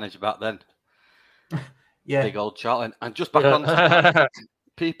for our manager back then. Yeah, big old Charlton. And just back on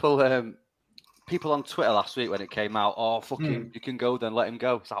people on Twitter last week when it came out, oh fucking, you can go then, let him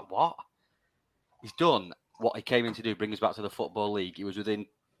go. It's like, what? He's done what he came in to do, bring us back to the Football League. He was within,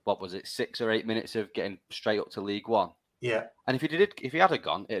 6 or 8 minutes of getting straight up to League One. Yeah. And if he had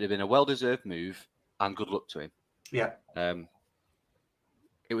gone, it'd have been a well-deserved move and good luck to him. Yeah.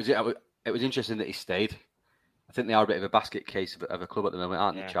 It was interesting that he stayed. I think they are a bit of a basket case of a club at the moment,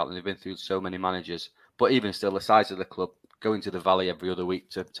 aren't they, Charlton? They've been through so many managers. But even still, the size of the club, going to the Valley every other week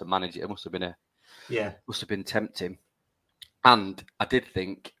to manage it, must have been tempting. And I did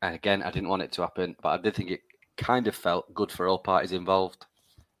think, again, I didn't want it to happen, but I did think it kind of felt good for all parties involved.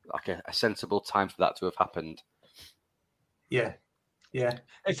 Like a sensible time for that to have happened. Yeah. Yeah.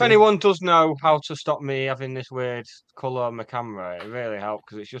 If anyone does know how to stop me having this weird colour on my camera, it really helps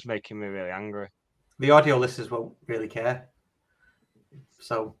because it's just making me really angry. The audio listeners won't really care.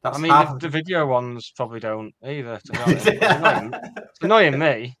 So that's the video ones probably don't either, to be honest. It's annoying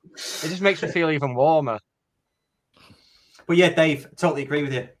me. It just makes me feel even warmer. But yeah, Dave, totally agree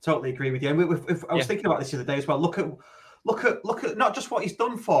with you. And I was thinking about this the other day as well. Look at not just what he's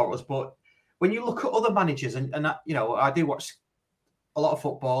done for us, but when you look at other managers, and I do watch a lot of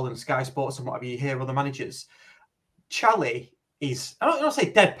football and Sky Sports and whatever, you hear other managers. Charlie is, I don't want to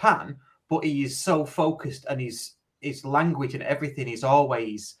say deadpan, but he is so focused, and his language and everything is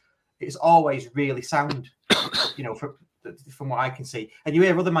always really sound, from what I can see. And you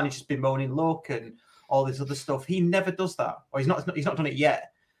hear other managers bemoaning luck and all this other stuff. He never does that, or he's not done it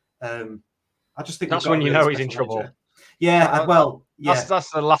yet. I just think that's when you know he's in trouble. Manager. Yeah,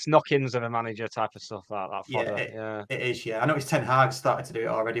 that's the last knock-ins of a manager type of stuff. That fodder. It is. Yeah, I know it's Ten Hag started to do it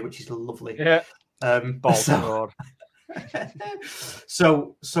already, which is lovely. Yeah.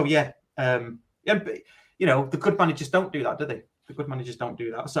 So yeah. The good managers don't do that, do they? The good managers don't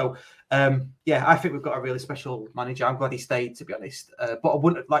do that. So, I think we've got a really special manager. I'm glad he stayed, to be honest. But I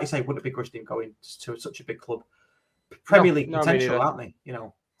wouldn't, like you say, wouldn't have begrudged him going to such a big club. Premier League potential, aren't they?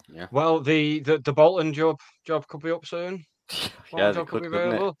 Yeah. Well, the Bolton job could be up soon. Job could be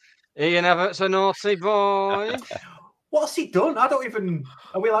available. Ian Everett's a naughty boy. What's he done? I don't even.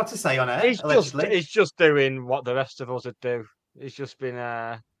 Are we allowed to say on air? He's just doing what the rest of us would do. He's just been.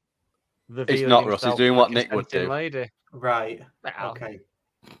 He's not Russ. He's doing what Nick would do. Lady. Right. Well, okay.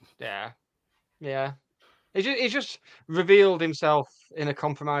 Yeah. He's just revealed himself in a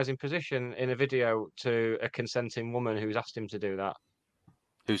compromising position in a video to a consenting woman who's asked him to do that.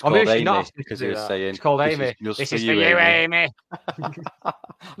 Who's called Amy? Because he was saying, it's called Amy. This is for you, Amy.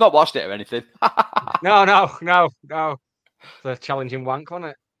 Not watched it or anything. No. It's a challenging wank,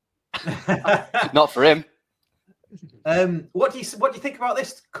 wasn't it? Not for him. What do you think about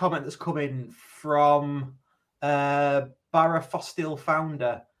this comment that's coming from Barra Fostil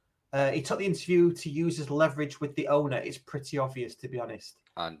founder? He took the interview to use as leverage with the owner. It's pretty obvious, to be honest.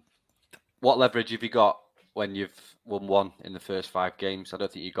 And what leverage have you got when you've won one in the first 5 games? I don't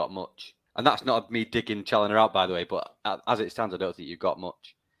think you've got much. And that's not me digging Challenger out, by the way, but as it stands, I don't think you've got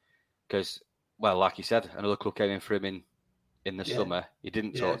much. Because well, like you said, another club came in for him in the summer. He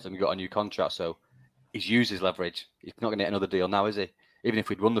didn't talk to them. He got a new contract, so he's used his leverage. He's not going to get another deal now, is he? Even if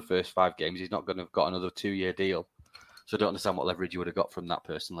we'd won the first 5 games, he's not going to have got another 2-year deal. So I don't understand what leverage you would have got from that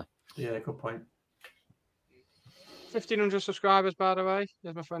personally. Yeah, good point. 1,500 subscribers, by the way,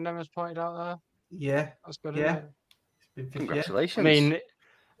 as my friend Emma's pointed out there. Yeah, That's good. yeah. Congratulations. I mean,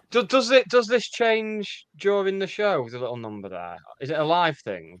 does this change during the show? The little number there, is it a live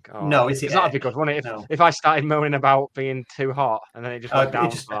thing? Or... No, is it? That'd be good, wouldn't it? If I started moaning about being too hot and then it just went down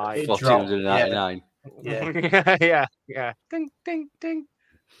to like 1,499. Yeah. yeah. Ding, ding, ding.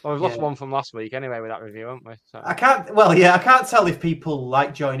 Well, we've lost one from last week anyway with that review, haven't we? So. I can't tell if people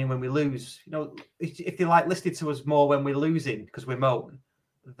like joining when we lose. You know, if they like listening to us more when we're losing because we're moan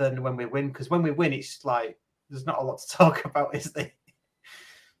than when we win. Because when we win, it's like there's not a lot to talk about, is there?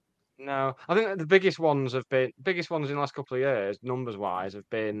 No, I think the biggest ones in the last couple of years, numbers wise, have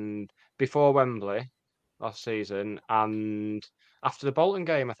been before Wembley last season and after the Bolton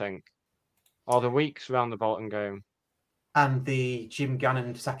game, I think, or the weeks around the Bolton game. And the Jim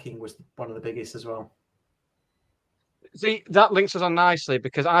Gannon sacking was one of the biggest as well. See, that links us on nicely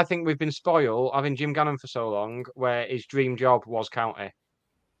because I think we've been spoiled having Jim Gannon for so long, where his dream job was county,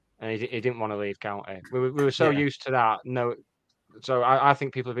 and he didn't want to leave county. We were so used to that. No, so I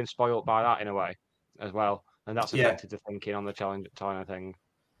think people have been spoiled by that in a way as well, and that's affected the thinking on the challenge thing.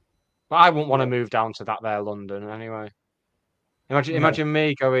 But I wouldn't want to move down to that there London anyway. Imagine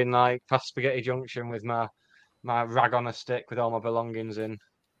me going like past Spaghetti Junction with my rag on a stick with all my belongings in,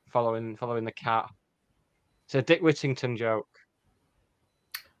 following the cat. It's a Dick Whittington joke.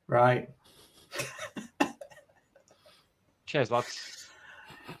 Right. Cheers, lads.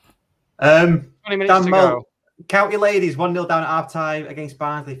 20 minutes to go. County Ladies 1-0 down at half-time against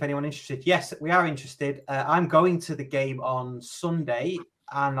Barnsley, if anyone interested. Yes, we are interested. I'm going to the game on Sunday,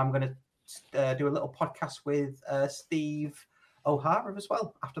 and I'm going to do a little podcast with Steve O'Hara as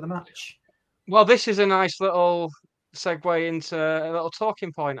well after the match. Well, this is a nice little segue into a little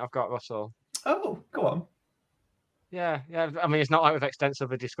talking point I've got, Russell. Oh, go on. Yeah. I mean, it's not like we've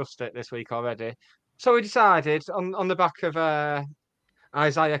extensively discussed it this week already. So we decided on the back of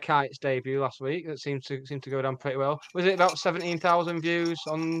Isaiah Kite's debut last week, that seemed to go down pretty well. Was it about 17,000 views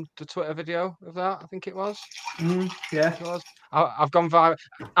on the Twitter video of that? I think it was. Yeah, it was. I've gone viral.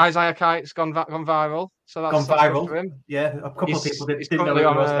 Isaiah Kite's gone viral. So that's gone viral. For him. Yeah, a couple of people didn't know who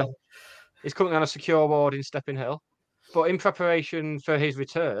it was. He's currently on a secure ward in Stepping Hill. But in preparation for his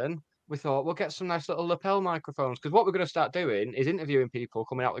return, we thought we'll get some nice little lapel microphones, because what we're going to start doing is interviewing people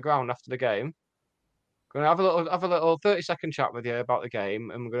coming out the ground after the game. Going to have a little 30-second chat with you about the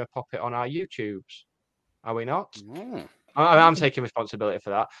game, and we're going to pop it on our YouTubes. Are we not? I'm taking responsibility for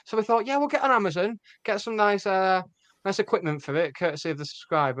that. So we thought, we'll get on Amazon, get some nice equipment for it, courtesy of the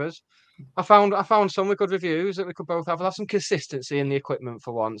subscribers. I found some with good reviews that we could both have. We'll have some consistency in the equipment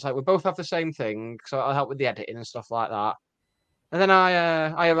for once. Like we both have the same thing, so it'll help with the editing and stuff like that. And then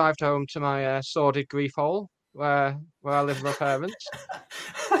I arrived home to my sordid grief hole where I live with my parents.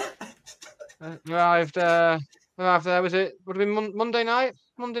 Arrived there. Would have been Monday night?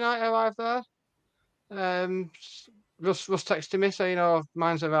 Monday night I arrived there. Russ texted me saying, "Oh,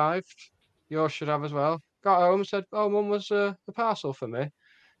 mine's arrived. Yours should have as well." Got home, said, "Oh, Mum was the parcel for me."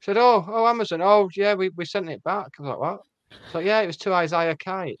 Said, "Oh, Amazon. Oh, yeah, we sent it back." I was like, "What?" So yeah, it was to Isaiah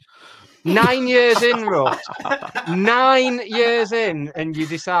Kite. 9 years in, Russ. 9 years in, and you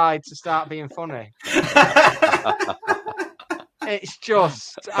decide to start being funny. It's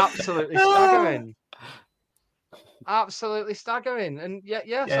just absolutely staggering. Absolutely staggering. And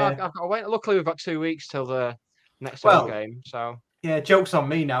so I've got to wait. Luckily, we've got 2 weeks till the next game. So yeah, joke's on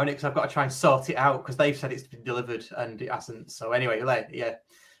me now, innit? Because I've got to try and sort it out because they've said it's been delivered and it hasn't. So anyway, yeah.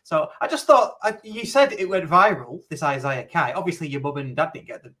 So I just thought you said it went viral. This Isaiah Kite. Obviously, your mum and dad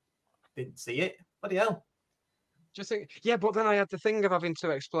didn't see it. Bloody hell. Just think, but then I had the thing of having to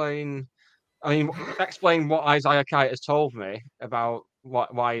explain what Isaiah Kite has told me about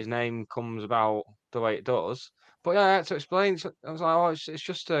why his name comes about the way it does. But yeah, I had to explain. So I was like, it's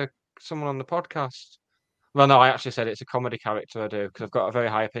just someone on the podcast. Well, no, I actually said it's a comedy character I do because I've got a very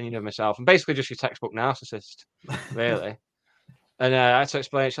high opinion of myself. I'm basically just your textbook narcissist, really. And I had to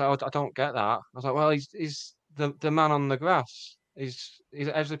explain. So I don't get that. I was like, well, he's the man on the grass. He's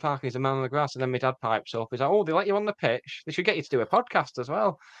at Edgeley Park and he's a man on the grass. And then my dad pipes up. He's like, oh, they let you on the pitch. They should get you to do a podcast as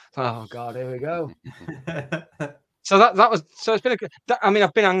well. Oh God, here we go. So it's been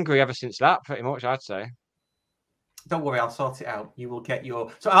I've been angry ever since that, pretty much, I'd say. Don't worry, I'll sort it out. You will get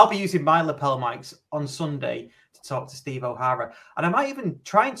so I'll be using my lapel mics on Sunday to talk to Steve O'Hara. And I might even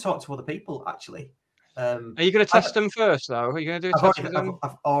try and talk to other people, actually. Are you going to test them first, though? Are you going to do a test with them?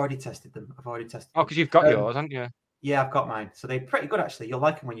 I've already tested them. Oh, because you've got yours, haven't you? Yeah, I've got mine. So they're pretty good, actually. You'll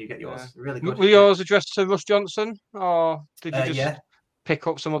like them when you get yours. Yeah. They're really good. Were yours addressed to Russ Johnson, or did you just pick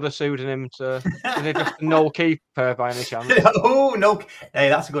up some other pseudonym to? Did they just Noel Keeper by any chance? Oh no! Hey,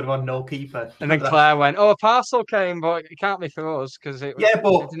 that's a good one, Noel Keeper. And then Claire went, "Oh, a parcel came, but it can't be for us because it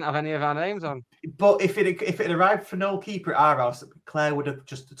didn't have any of our names on." But if it arrived for Noel Keeper at our house, Claire would have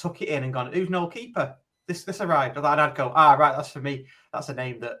just took it in and gone, "Who's Noel Keeper? This arrived." And I'd go, right, that's for me. That's a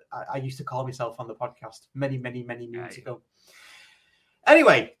name that I used to call myself on the podcast many moons ago.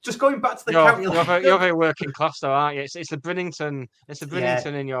 Anyway, just going back to the county. You're very working class, though, aren't you? It's the Brinnington. It's the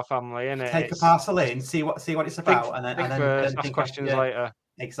Brinnington in your family, isn't it? Take a parcel in, see what it's about, and then ask questions later.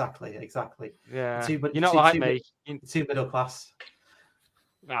 Exactly. Yeah, you're not like me. Too middle class.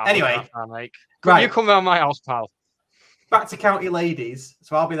 Oh, anyway, right, you come round my house, pal. Back to County Ladies.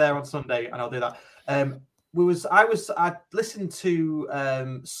 So I'll be there on Sunday, and I'll do that. I listened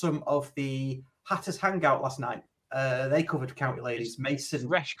to some of the Hatters Hangout last night. They covered County Ladies. Mason,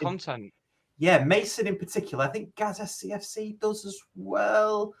 fresh content. Yeah, Mason in particular. I think Gaz SCFC does as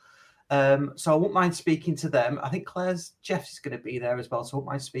well. So I won't mind speaking to them. I think Jeff's is going to be there as well, so I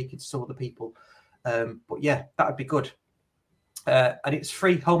won't mind speaking to some of the people. But yeah, that would be good. And it's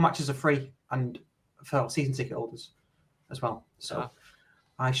free. Home matches are free, and for season ticket holders as well. So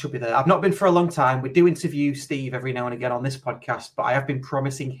I should be there. I've not been for a long time. We do interview Steve every now and again on this podcast, but I have been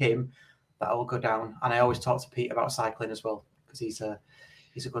promising him that I will go down. And I always talk to Pete about cycling as well, because he's a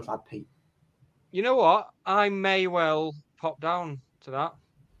good lad, Pete. You know what? I may well pop down to that.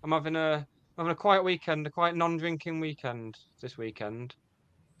 I'm having a quiet weekend, a quiet non-drinking weekend this weekend.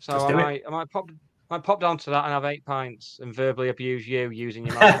 So I might pop down to that and have 8 pints and verbally abuse you using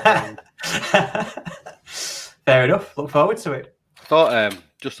your microphone. Fair enough. Look forward to it. I thought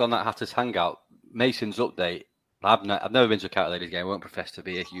just on that Hatters Hangout, Mason's update. I've never been to a County Ladies game. I won't profess to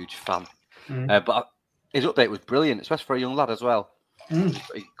be a huge fan, but his update was brilliant, especially for a young lad as well.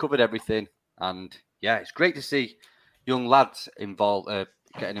 He covered everything, and yeah, it's great to see young lads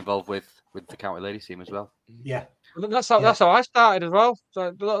getting involved with the County Ladies team as well. Yeah, that's how I started as well. So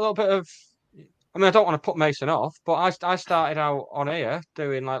a little bit of. I mean, I don't want to put Mason off, but I started out on here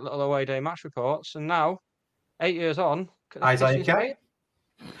doing like little away day match reports, and now 8 years on, eyes on your cat.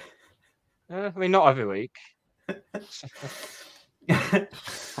 I mean, not every week. But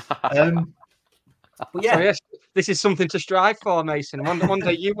yeah, so yes, this is something to strive for, Mason. One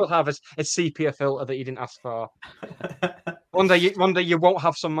day you will have a sepia filter that you didn't ask for. One day you won't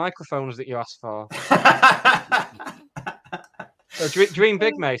have some microphones that you asked for. So dream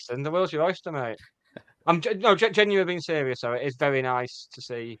big, Mason. The world's your oyster, mate. I'm genuinely being serious. So it is very nice to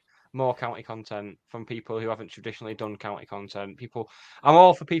see more county content from people who haven't traditionally done county content. I'm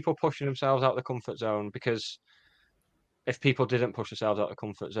all for people pushing themselves out of the comfort zone, because if people didn't push themselves out of the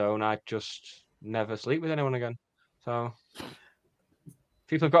comfort zone, I'd just never sleep with anyone again. So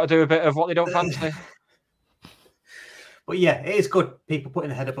people have got to do a bit of what they don't fancy. But yeah, it is good. People putting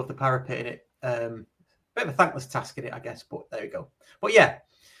their head above the parapet in it. Bit of a thankless task in it, I guess, but there we go. But yeah,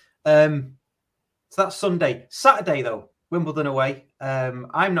 so that's Sunday. Saturday, though, Wimbledon away.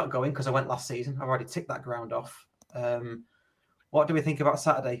 I'm not going because I went last season. I've already ticked that ground off. What do we think about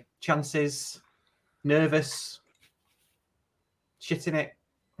Saturday? Chances? Nervous? Shitting it?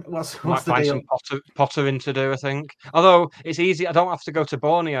 What's the deal? Some pottering to do, I think. Although it's easy. I don't have to go to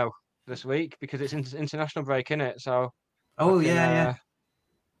Borneo this week because it's international break, innit? So. Yeah.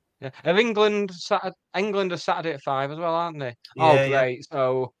 Are England are Saturday at 5 as well, aren't they? Yeah, great.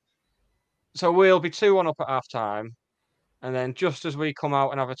 Yeah. So we'll be 2-1 up at half time. And then just as we come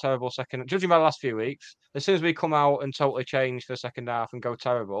out and have a terrible second, judging by the last few weeks, as soon as we come out and totally change for the second half and go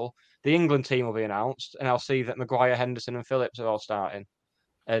terrible, the England team will be announced, and I'll see that Maguire, Henderson and Phillips are all starting.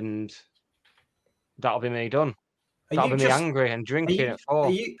 And that'll be me done. That'll be me angry and drinking at 4.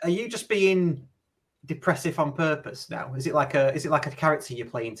 Are you just being depressive on purpose now? Is it like a character you're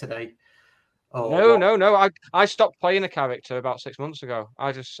playing today? No. I stopped playing a character about 6 months ago.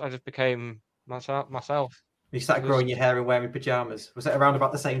 I just became myself. You started growing your hair and wearing pajamas. Was it around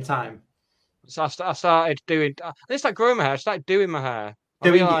about the same time? So I started doing. I didn't start growing my hair. I started doing my hair. I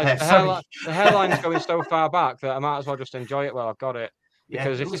realised the hairline's going so far back that I might as well just enjoy it while I've got it.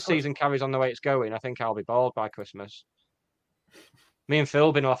 Because if this season carries on the way it's going, I think I'll be bald by Christmas. Me and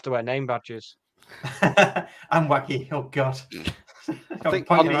Philbin will have to wear name badges. I'm wacky. Oh God! I think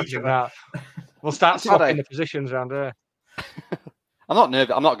that. We'll start swapping the positions around here. I'm not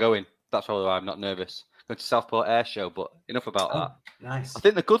nervous. I'm not going. That's probably why I'm not nervous. Going to Southport Air Show, but enough about that. Nice. I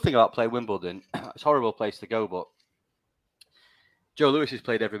think the good thing about playing Wimbledon, it's a horrible place to go, but Joe Lewis has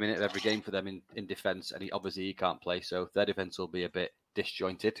played every minute of every game for them in defence, and he can't play, so their defence will be a bit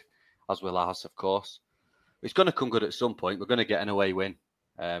disjointed, as will ours, of course. It's going to come good at some point. We're going to get an away win,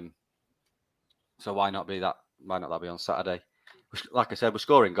 so why not be that? Why not that be on Saturday? Like I said, we're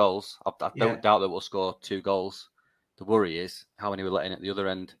scoring goals. I don't doubt that we'll score 2 goals. The worry is how many we're letting at the other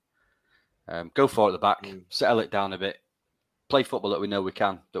end. Go for it at the back, settle it down a bit, play football that we know we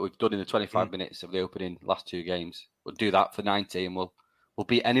can, that we've done in the 25 minutes of the opening last 2 games. We'll do that for 90, and we'll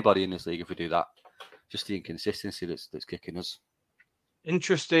beat anybody in this league if we do that. Just the inconsistency that's kicking us.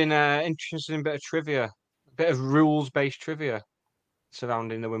 Interesting bit of trivia, a bit of rules-based trivia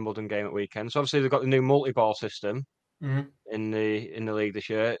surrounding the Wimbledon game at weekend. So obviously they've got the new multi-ball system in the league this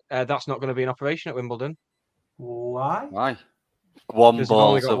year. That's not going to be in operation at Wimbledon. Why? One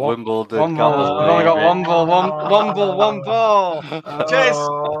ball of Wimbledon. We've only got one ball. Cheers.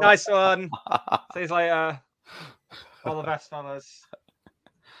 Nice one. See you later. All the best, fellas.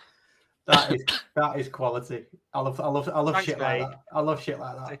 That is quality. I love Thanks, shit mate. like that. I love shit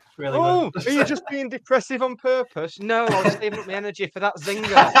like that. It's really good. Are you just being depressive on purpose? No, I was saving up my energy for that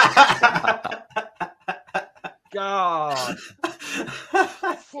zinger. God.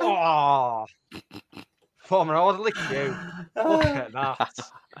 Oh. Former, I would lick you. Look at that.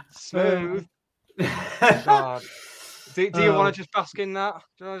 Smooth. God. Do you want to just bask in that?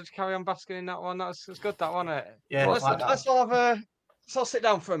 Do you want to just carry on basking in that one? That's good, that, wasn't it? Yeah. Let's all sit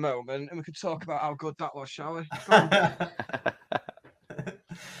down for a moment and we could talk about how good that was, shall we?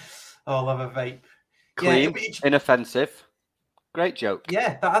 I'll have a vape. Clean, inoffensive. Great joke.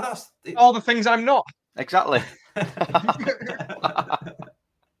 Yeah, that's all the things I'm not. Exactly.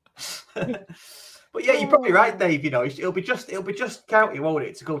 But yeah, you're probably right, Dave. You know, it'll be just county, won't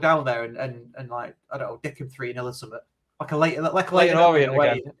it, to go down there and like, I don't know, dick him 3-0 or something, like a Leighton Orient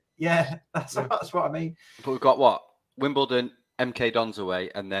away. Yeah, that's what I mean. But we've got what? Wimbledon, MK Dons away,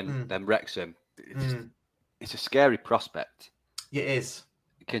 and then Wrexham. It's a scary prospect. It is.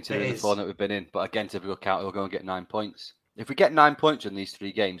 Considering the form that we've been in, but again, typical county, we'll go and get 9 points. If we get 9 points in these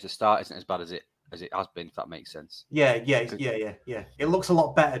 3 games, the start isn't as bad as it has been. If that makes sense. Yeah. It looks a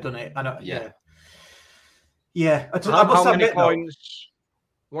lot better, doesn't it? I know. Yeah. How many points?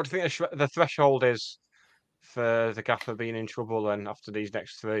 What do you think the threshold is for the Gaffer being in trouble then after these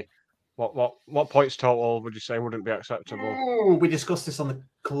next 3? What points total would you say wouldn't be acceptable? We discussed this on the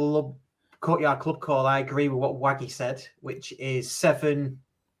Courtyard Club call. I agree with what Waggy said, which is 7.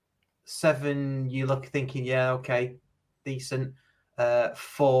 You look thinking, yeah, okay, decent. 4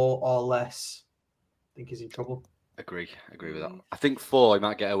 or less, I think is in trouble. Agree with that. I think 4 you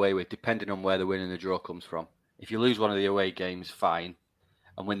might get away with, depending on where the win and the draw comes from. If you lose one of the away games, fine,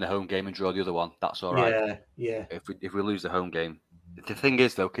 and win the home game and draw the other one, that's all right. Yeah. If we lose the home game, the thing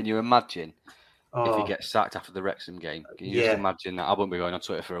is though, can you imagine if he gets sacked after the Wrexham game? Can you just imagine that? I won't be going on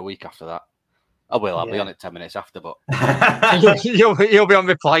Twitter for a week after that. I will. I'll be on it 10 minutes after, but you'll be on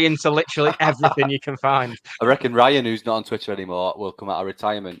replying to literally everything you can find. I reckon Ryan, who's not on Twitter anymore, will come out of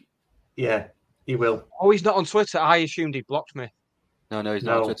retirement. Yeah, he will. Oh, he's not on Twitter. I assumed he blocked me. No, he's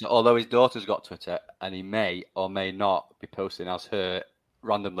not on Twitter. Although his daughter's got Twitter, and he may or may not be posting as her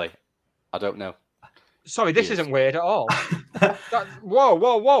randomly. I don't know. Sorry, this isn't weird at all.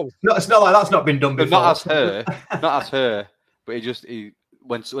 Whoa! No, it's not like that's not been done before. Not as her. But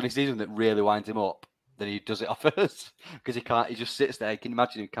when he sees something that really winds him up, then he does it off us because he can't. He just sits there. You can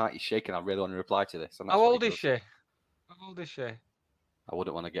imagine him, can't? He's shaking. I really want to reply to this. How old is she? I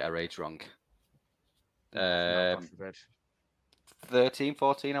wouldn't want to get her age wrong. 13,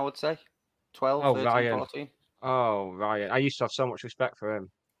 14, I would say. 12, 13, Ryan. 14. Oh, Ryan. I used to have so much respect for him.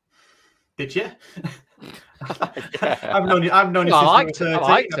 Did you? Yeah. I've known him. I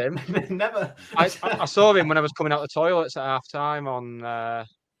liked him. Never. I saw him when I was coming out the toilets at half time on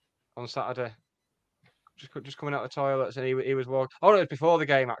Saturday. Just coming out the toilets, and he was walking. Oh, it was before the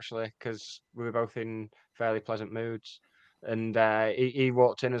game actually, because we were both in fairly pleasant moods. And he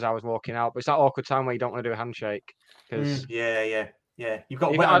walked in as I was walking out. But it's that awkward time where you don't want to do a handshake. Cause Yeah. You've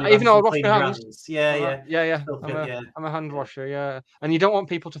got even though I wash my hands. Yeah. I'm a hand washer. Yeah, and you don't want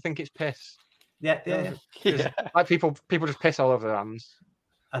people to think it's piss. Yeah. Like people just piss all over their hands.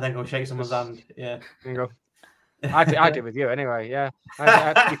 And then go shake someone's hand. Yeah. And go. I did with you anyway. Yeah, I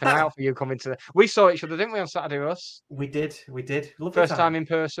had to keep an eye out for you coming to. We saw each other, didn't we, on Saturday? Us. We did. Lovely First time in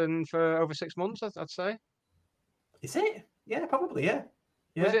person for over 6 months, I'd say. Is it? Yeah, probably. Yeah.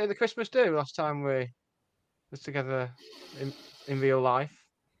 Was it at the Christmas do last time we was together in real life?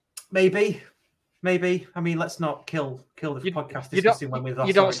 Maybe. I mean, let's not kill the podcast discussing when we're.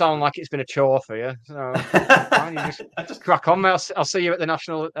 You don't sound like it's been a chore for you. So fine, you just crack on, mate. I'll see you at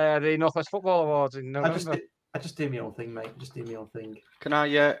the Northwest Football Awards in November. I just do my own thing, mate. Just do my own thing. Can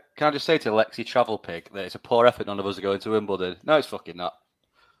I just say to Lexi Travel Pig that it's a poor effort none of us are going to Wimbledon? No, it's fucking not.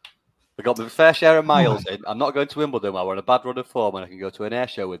 We got my fair share of miles in. I'm not going to Wimbledon while we're on a bad run of form and I can go to an air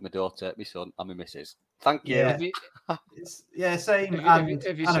show with my daughter, my son, and my missus. Thank you. Same.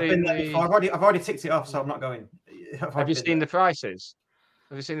 Have you I've been there seen before. I've already ticked it off, so I'm not going. Have you seen the prices?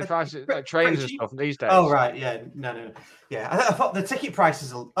 Have you seen the prices, like trains and stuff these days? Oh right, yeah, no. Yeah, I thought the ticket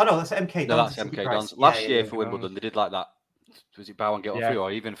prices. Oh no, that's MK Dons. No, that's MK Dons. Last year for Wimbledon, they did like that. Was it buy one get one free,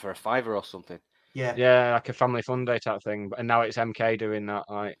 or even for a £5 or something? Yeah, like a family fun day type thing. And now it's MK doing that.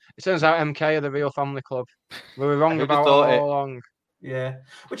 Like it turns out MK are the real family club. We were wrong about it all along. Yeah,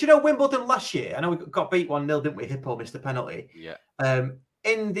 but you know Wimbledon last year, I know we got beat 1-0, didn't we? Hippo missed the penalty. Yeah.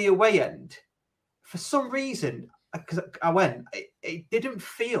 In the away end, for some reason, because I went, it didn't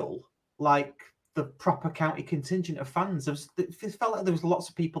feel like the proper county contingent of fans. It felt like there was lots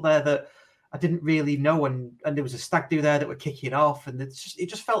of people there that I didn't really know, and there was a stag do there that were kicking off, and it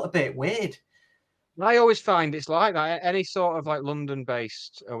just felt a bit weird. I always find it's like that. Any sort of like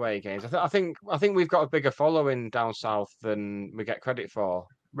London-based away games. I think we've got a bigger following down south than we get credit for.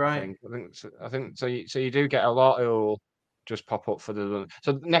 Right. I think so. You do get a lot who'll just pop up for the.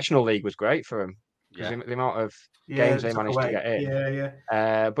 So the National League was great for them because the amount of games they managed to get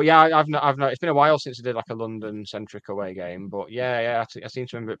in. But I've not. It's been a while since I did like a London-centric away game. But I seem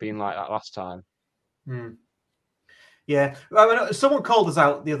to remember it being like that last time. Yeah, I mean, someone called us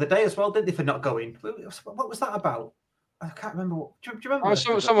out the other day as well, didn't they, for not going? What was that about? I can't remember. Do you remember?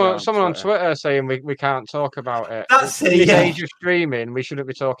 Someone on Twitter saying we can't talk about it. That's it. In the age of streaming, we shouldn't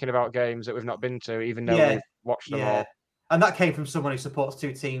be talking about games that we've not been to, even though we've watched them all. And that came from someone who supports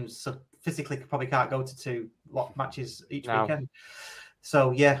two teams, so physically probably can't go to two matches each weekend. So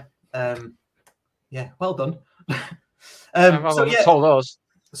well done. Told us.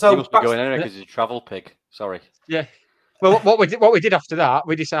 So you must be going anyway because he's a travel pig. Sorry. Yeah. Well, what we did after that,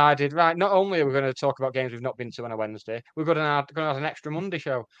 we decided, right, not only are we going to talk about games we've not been to on a Wednesday, we're going to have an extra Monday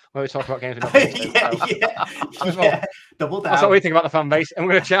show where we talk about games we've not been to. Double down. That's what we think about the fan base, and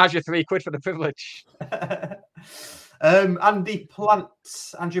we're going to charge you £3 for the privilege. Andrew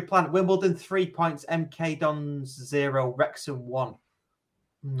Plant, Wimbledon 3 points, MK Dons 0, Wrexham 1.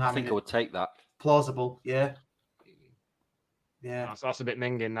 I think I would take that. Plausible, yeah. That's a bit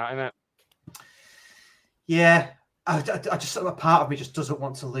minging, that, isn't it? Yeah. I just, a part of me just doesn't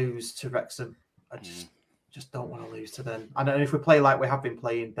want to lose to Wrexham. I just don't want to lose to them. And if we play like we have been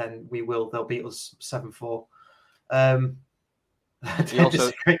playing, then we will. They'll beat us 7-4.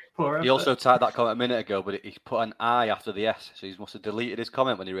 He also typed that comment a minute ago, but he put an I after the S, so he must have deleted his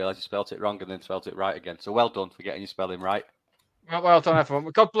comment when he realised he spelt it wrong and then spelt it right again. So well done for getting your spelling right. Well done,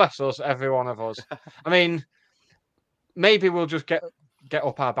 everyone. God bless us, every one of us. I mean, maybe we'll just get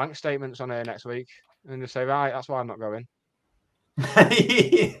up our bank statements on here next week. And just say, right, that's why I'm not going.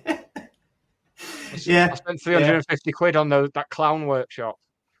 I spent 350 quid on that clown workshop.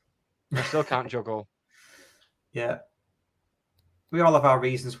 I still can't juggle. Yeah. We all have our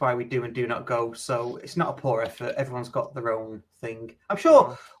reasons why we do and do not go, so it's not a poor effort. Everyone's got their own thing. I'm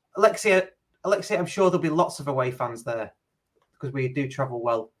sure, Alexia, I'm sure there'll be lots of away fans there because we do travel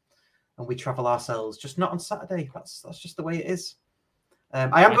well and we travel ourselves, just not on Saturday. That's just the way it is.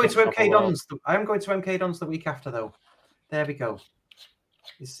 I am going to MK Dons. I am going to MK Dons the week after, though. There we go.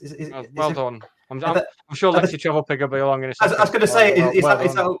 Well done. I'm sure Lexi Travel Pig will be along in a second. I was going to say,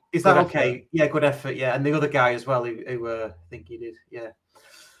 is that okay? Effort. Yeah, good effort. Yeah, and the other guy as well, who I think he did. Yeah.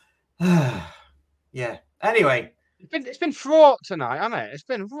 Yeah. Anyway, it's been fraught tonight, hasn't it? It's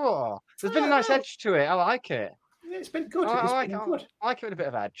been raw. There's been a nice edge to it. I like it. It's been good. I like it with a bit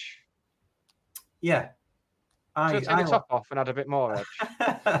of edge. Yeah. Should take the top off and add a bit more edge.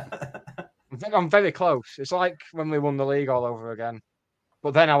 I'm very close. It's like when we won the league all over again.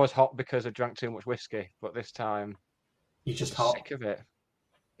 But then I was hot because I drank too much whiskey. But this time, you're just hot. Sick of it.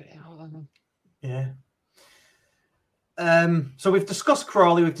 Yeah. So we've discussed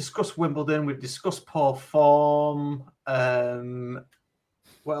Crawley, we've discussed Wimbledon, we've discussed poor form. What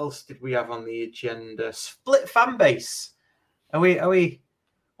else did we have on the agenda? Split fan base. Are we?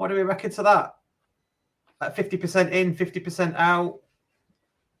 What do we reckon to that? At 50% in, 50% out.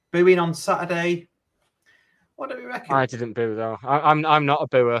 Booing on Saturday. What do we reckon? I didn't boo though. I'm not a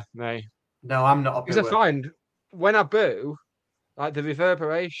booer, mate. No, I'm not a booer. Because I find when I boo, like the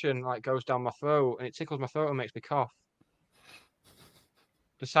reverberation like goes down my throat and it tickles my throat and makes me cough.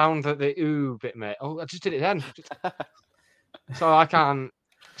 The sound that the ooh bit, mate. Oh, I just did it then. So I can't.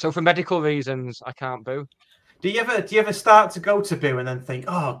 So for medical reasons, I can't boo. Do you ever start to go to boo and then think,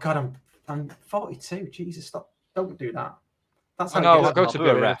 oh God, I'm 42. Jesus, stop! Don't do that. That's how I go to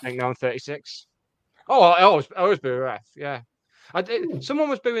boo and I think now I'm 36. Oh, I always boo a ref. Yeah, someone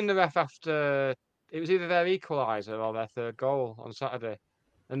was booing the ref after it was either their equaliser or their third goal on Saturday,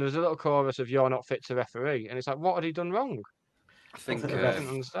 and there was a little chorus of "You're not fit to referee," and it's like, what had he done wrong? I think I didn't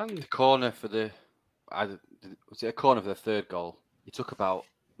understand. the corner for was it a corner for the third goal? He took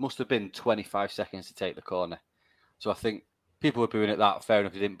must have been 25 seconds to take the corner. So I think people were booing at that. Fair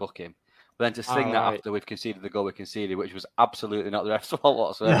enough, he didn't book him. But then to sing that after we've conceded the goal we conceded, which was absolutely not the ref's fault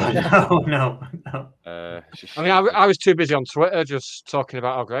whatsoever. No. I mean, I was too busy on Twitter just talking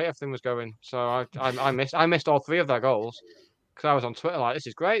about how great everything was going. So I missed all three of their goals because I was on Twitter like, this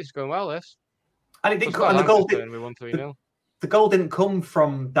is great, it's going well, this. And it didn't come, and the goal we won 3-0. The goal didn't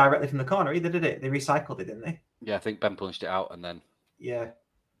come directly from the corner either, did it? They recycled it, didn't they? Yeah, I think Ben punched it out and then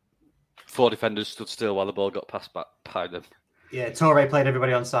 4 defenders stood still while the ball got passed back by them. Yeah, Torre played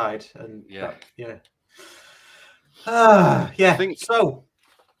everybody on side, and yeah. I think so.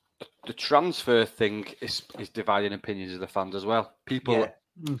 The transfer thing is dividing opinions of the fans as well. People,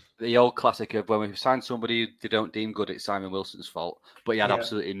 the old classic of when we sign somebody they don't deem good, it's Simon Wilson's fault, but he had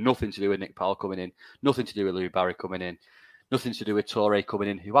absolutely nothing to do with Nick Powell coming in, nothing to do with Louis Barry coming in, nothing to do with Torre coming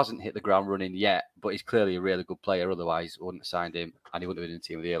in, who hasn't hit the ground running yet, but he's clearly a really good player. Otherwise, I wouldn't have signed him, and he wouldn't have been in the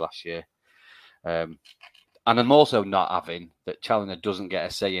team of the year last year. And I'm also not having that Challoner doesn't get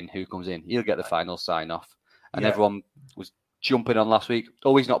a say in who comes in. He'll get the final sign off. And everyone was jumping on last week.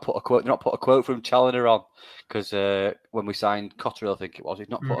 Oh, he's not put a quote from Challoner on because when we signed Cotterill, I think it was, he's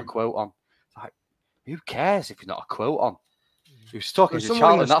not put a quote on. Like, who cares if he's not a quote on? He was talking to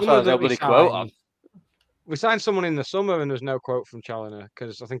Challoner. That's why there's nobody quote on. We signed someone in the summer and there's no quote from Challoner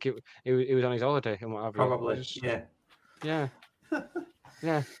because I think he was on his holiday and what have you. Probably, yeah.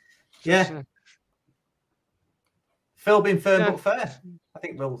 Phil being firm but fair. I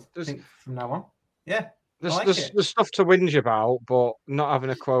think we'll think from now on. Yeah. There's stuff to whinge about, but not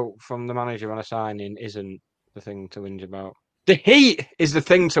having a quote from the manager on a signing isn't the thing to whinge about. The heat is the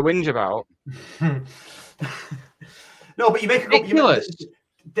thing to whinge about. No, but you make a good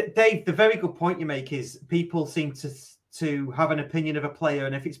Dave, the very good point you make is people seem to have an opinion of a player,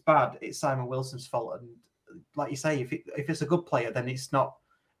 and if it's bad, it's Simon Wilson's fault. And like you say, if it's a good player, then it's not.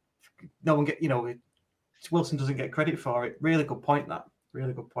 No one Wilson doesn't get credit for it. Really good point. That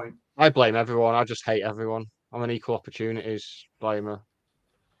really good point. I blame everyone. I just hate everyone. I'm an equal opportunities blamer.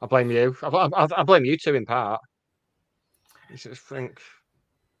 I blame you. I blame you too in part. I just think,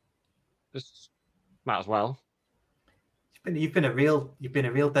 just might as well. You've been a real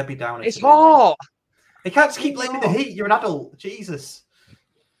Debbie Downer. It's hot. You can't just keep blaming the heat. You're an adult. Jesus.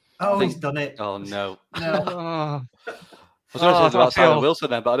 Oh, he's done it. Oh no. No. I was going to say about Simon Wilson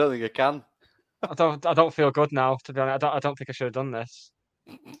then, but I don't think I can. I don't feel good now, to be honest. I don't think I should have done this.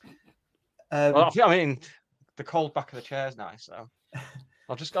 I mean, the cold back of the chair is nice, so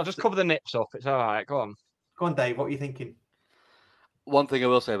I'll just cover the nips up. It's all right. Go on, Dave. What are you thinking? One thing I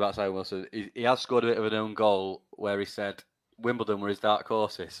will say about Simon Wilson, he has scored a bit of an own goal where he said Wimbledon were his dark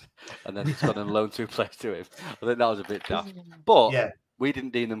horses, and then he's gone and loaned 2 players to him. I think that was a bit daft, but we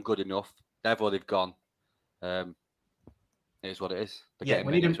didn't deem them good enough. Therefore, they've gone. It is what it is. They're getting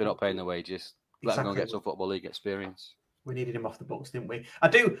minutes. We're not paying their wages. Let them go and get some Football League experience. We needed him off the books, didn't we? I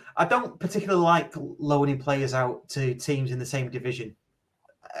don't particularly like loaning players out to teams in the same division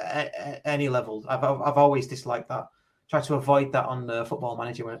at any level. I've always disliked that. Try to avoid that on the Football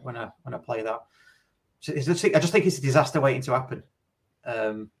Manager when I play that. I just think it's a disaster waiting to happen.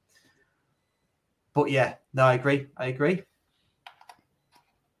 But yeah, no, I agree.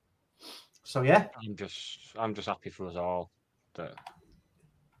 So yeah, I'm just happy for us all that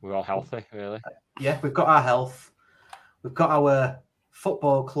we're all healthy, really. Yeah, we've got our health. We've got our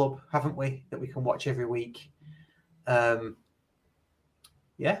football club, haven't we, that we can watch every week. Yeah.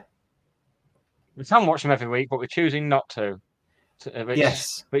 We can watch them every week, but we're choosing not to.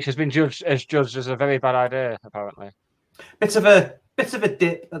 Which has been judged as a very bad idea, apparently. Bit of a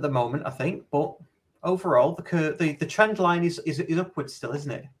dip at the moment, I think, but overall the trend line is upwards still,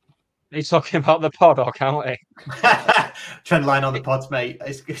 isn't it? He's talking about the pod or county. Trend line on the pods, mate. I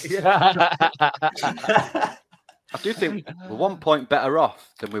do think we're 1 point better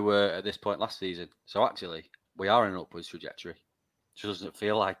off than we were at this point last season. So actually, we are in an upwards trajectory. It just doesn't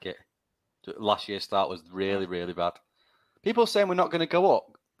feel like it. Last year's start was really, really bad. People are saying we're not going to go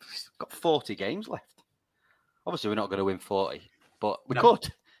up. We've got 40 games left. Obviously, we're not going to win 40, but we could.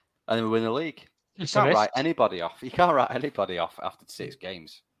 And then we win the league. You can't write anybody off. You can't write anybody off after 6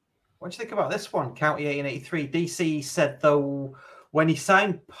 games. What do you think about this one? County 1883. DC said, though, when he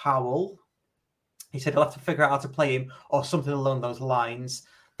signed Powell, he said he'll have to figure out how to play him or something along those lines.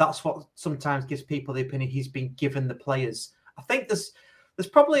 That's what sometimes gives people the opinion he's been given the players. I think there's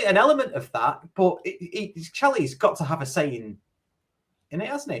probably an element of that, but Chelly's got to have a say in it,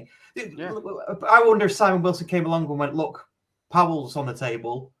 hasn't he? Yeah. I wonder if Simon Wilson came along and went, look, Powell's on the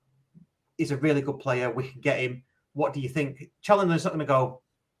table. He's a really good player. We can get him. What do you think? Challenger's not going to go,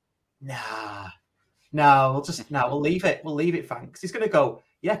 no, we'll leave it. We'll leave it, thanks. He's going to go,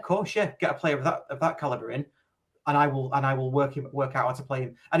 yeah, of course, yeah, get a player of that caliber in, and I will work out how to play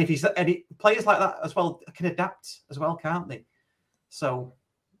him. And if players like that as well can adapt as well, can't they? So,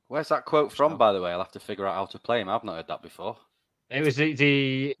 where's that quote from, by the way? I'll have to figure out how to play him. I've not heard that before. It was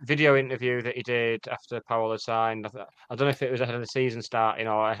the video interview that he did after Powell had signed. I don't know if it was ahead of the season starting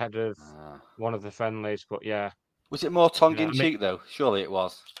or ahead of one of the friendlies, but yeah. Was it more tongue-in-cheek, though? Surely it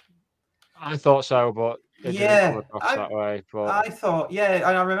was. I thought so, but it didn't come across that way. But I thought, and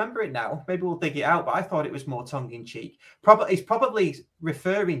I remember it now. Maybe we'll dig it out, but I thought it was more tongue-in-cheek. He's probably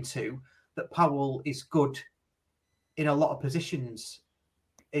referring to that Powell is good in a lot of positions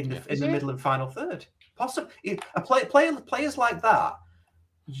in the middle and final third. Possibly, players like that,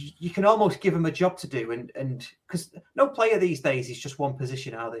 you can almost give them a job to do, and because no player these days is just one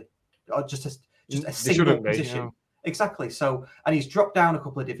position, are they? Or just a single position. No. Exactly. So, and he's dropped down a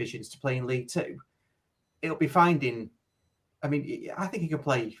couple of divisions to play in League Two. It'll be finding. I mean, I think he can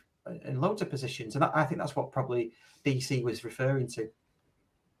play in loads of positions, and I think that's what probably DC was referring to.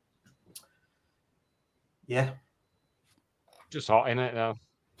 Yeah. Just hot in it though.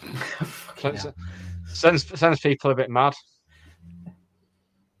 Sends people a bit mad.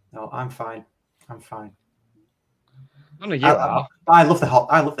 No, I'm fine. None of you are. I love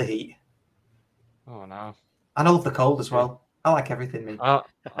the heat. Oh no. And I love the cold as well. I like everything, me. I'm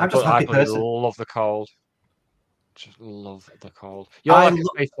just a happy I person. love the cold. Just love the cold. You're like a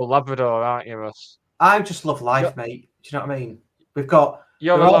faithful Labrador, aren't you, Russ? I just love life, mate. Do you know what I mean?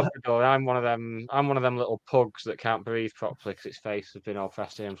 You're a Labrador. I'm one of them little pugs that can't breathe properly because its face has been all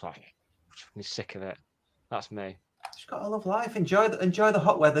pressed in. I'm like, I'm sick of it. That's me. Just gotta love life. Enjoy the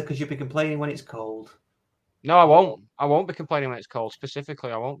hot weather because you'll be complaining when it's cold. No, I won't. I won't be complaining when it's cold.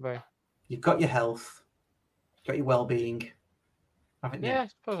 Specifically, I won't be. You've got your health, got your well-being, haven't you? Yeah, I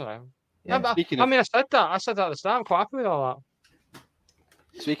suppose I am. Yeah. I said that. I said that at the start. I'm quite happy with all that.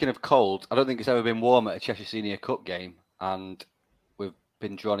 Speaking of cold, I don't think it's ever been warm at a Cheshire Senior Cup game, and we've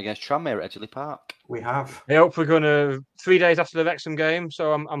been drawn against Tranmere at Edgley Park. We have. I hope we're going to 3 days after the Wrexham game,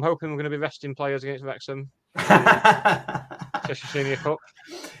 so I'm hoping we're going to be resting players against Wrexham. Cheshire Senior Cup.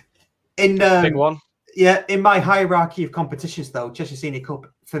 Big one. Yeah, in my hierarchy of competitions, though, Cheshire Senior Cup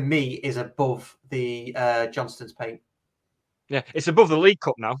for me is above the Johnston's Paint. Yeah, it's above the League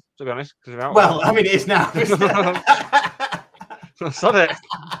Cup now, to be honest. Well, I mean, it is now. That's not it.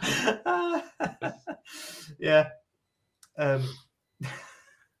 Yeah.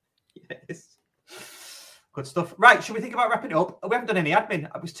 Yes. Good stuff. Right, should we think about wrapping it up? We haven't done any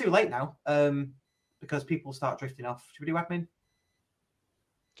admin. It was too late now because people start drifting off. Should we do admin?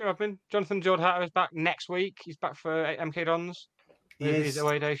 Jonathan Jordhatter is back next week. He's back for MK Dons. His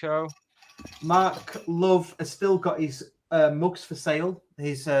away day show. Mark Love has still got his mugs for sale,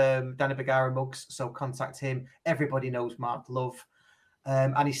 his Danny Bagara mugs, so contact him. Everybody knows Mark Love.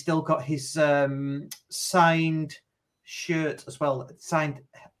 And he's still got his signed shirt as well, signed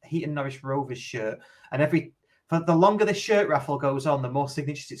Heaton Norwich Rovers shirt. And for the longer this shirt raffle goes on, the more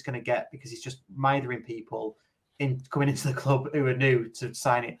signatures it's going to get because he's just mithering people coming into the club who are new to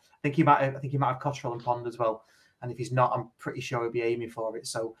sign it. I think he might have Cottrell and Pond as well. And if he's not, I'm pretty sure he'll be aiming for it.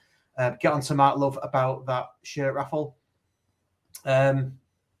 So get on to Mark Love about that shirt raffle. Yeah.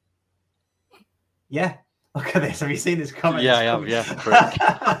 Look at this. Have you seen this comment? Yeah, I have. Yeah.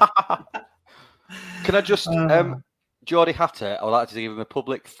 Can I just, Geordie Hatter, I would like to give him a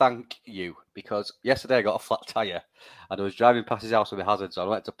public thank you because yesterday I got a flat tyre and I was driving past his house with my hazards on.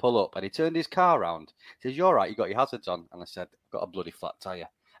 I went to pull up and he turned his car around. He says, "You're all right, you got your hazards on." And I said, "I've got a bloody flat tyre."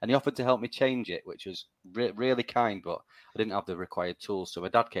 And he offered to help me change it, which was really kind, but I didn't have the required tools. So my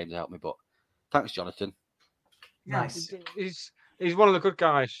dad came to help me, but thanks, Jonathan. Nice. He's one of the good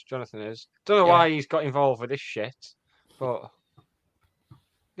guys, Jonathan is. Don't know why he's got involved with this shit, but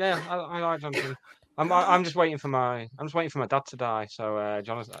yeah, I like Jonathan. I'm just waiting for my dad to die, so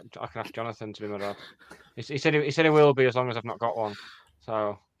Jonathan, I can ask Jonathan to be my dad. He said he will be as long as I've not got one.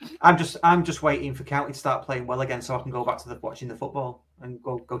 So I'm just waiting for County to start playing well again, so I can go back to watching the football and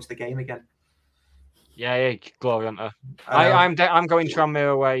go to the game again. Yeah, glory hunter. I'm going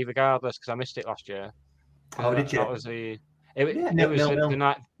Tranmere away regardless because I missed it last year. Oh, did you? That was the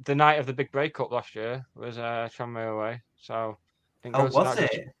night of the big breakup last year was Tranmere away. So was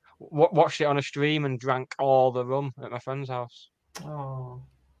it? Watched it on a stream and drank all the rum at my friend's house. Oh,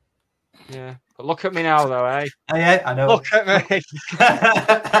 Yeah. But look at me now, though, eh? Oh, yeah, I know. Look at me.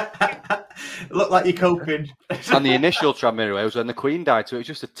 Look like you're coping. And the initial Tranmere was when the Queen died, so it was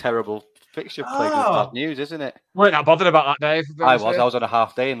just a terrible fixture plagued with bad news, isn't it? Weren't that bothered about that, Dave? I was on a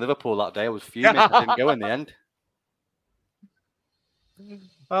half day in Liverpool that day. I was fuming. I didn't go in the end.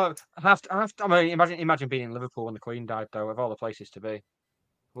 I mean, imagine being in Liverpool when the Queen died, though, of all the places to be.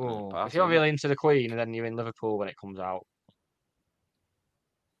 Oh, if you're really into the Queen and then you're in Liverpool when it comes out.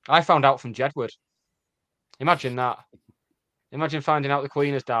 I found out from Jedward. Imagine that. Imagine finding out the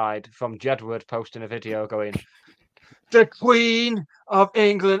Queen has died from Jedward posting a video going, "The Queen of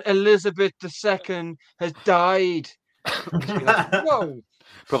England, Elizabeth II, has died." Whoa.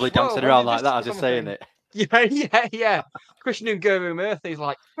 Probably dancing around like that as you're saying it. Yeah. Krishnan Guru Murthy's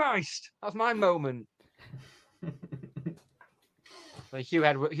like, Christ, that's my moment. Like Hugh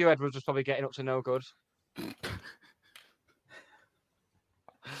Edwards was probably getting up to no good.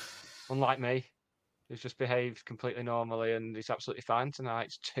 Unlike me, who's just behaved completely normally and he's absolutely fine tonight.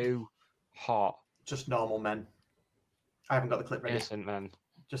 It's too hot. Just normal men. I haven't got the clip ready. Innocent men.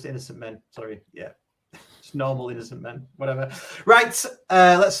 Just innocent men. Sorry. Yeah. Just normal innocent men. Whatever. Right.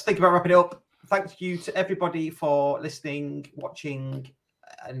 Let's think about wrapping it up. Thank you to everybody for listening, watching,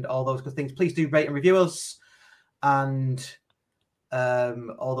 and all those good things. Please do rate and review us. And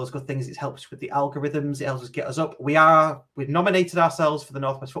all those good things. It helps with the algorithms. It helps us get us up. We've nominated ourselves for the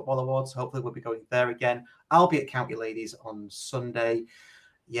Northwest Football Awards, so hopefully we'll be going there again. I'll be at County Ladies on Sunday.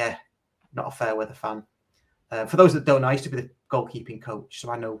 Yeah, not a fair weather fan. For those that don't know, I used to be the goalkeeping coach,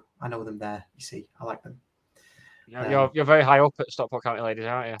 so I know them there. You see, I like them. You're very high up at Stockport County Ladies,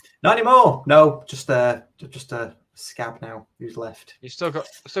 aren't you? Not anymore. No, just a scab now. Who's left? You still got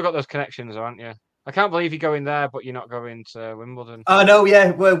those connections, aren't you? I can't believe you're going there, but you're not going to Wimbledon. Oh no, yeah,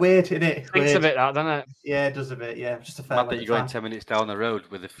 we're weird, isn't it? It's a bit that, doesn't it? Yeah, it does a bit. Yeah, just a fair. Mad that you're going 10 minutes down the road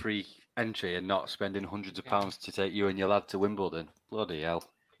with a free entry and not spending hundreds of pounds to take you and your lad to Wimbledon. Bloody hell!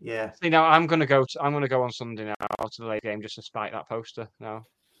 Yeah. See, now I'm gonna go on Sunday now to the late game just to spike that poster now,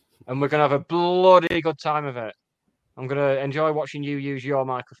 and we're gonna have a bloody good time of it. I'm gonna enjoy watching you use your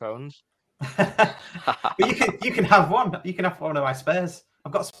microphones. But you can have one. You can have one of my spares.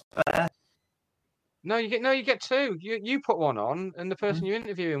 I've got a spare. No, you get two. You put one on, and the person you're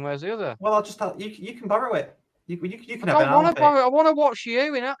interviewing wears the other. Well, I'll just you can borrow it. You can have it. I want to borrow it. I want to watch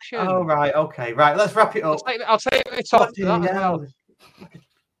you in action. Oh right, okay, right. Let's wrap it up. I'll take it off to that as well.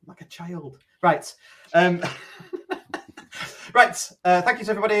 Like a child. Right. Right. Thank you to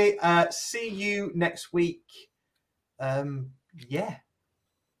everybody. See you next week. Yeah.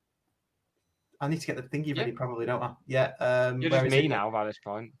 I need to get the thingy ready, probably, don't I? Yeah. You're just me now by this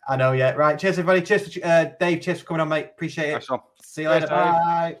point. I know, yeah. Right. Cheers, everybody. Cheers for Dave. Cheers for coming on, mate. Appreciate it. Nice one. See you later.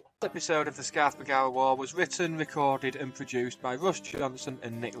 Bye. This episode of the Scarf McGower War was written, recorded, and produced by Russ Johnson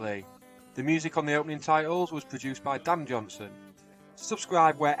and Nick Lee. The music on the opening titles was produced by Dan Johnson.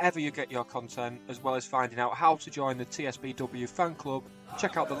 Subscribe wherever you get your content, as well as finding out how to join the TSBW fan club.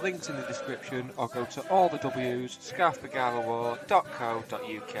 Check out the links in the description or go to all the W's,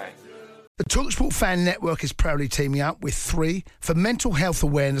 scarfmcgowawar.co.uk. The TalkSport Fan Network is proudly teaming up with 3 for Mental Health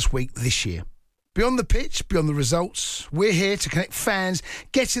Awareness Week this year. Beyond the pitch, beyond the results, we're here to connect fans,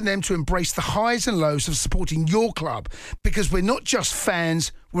 getting them to embrace the highs and lows of supporting your club, because we're not just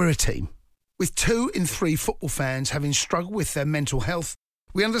fans, we're a team. With 2 in 3 football fans having struggled with their mental health,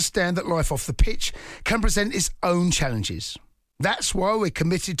 we understand that life off the pitch can present its own challenges. That's why we're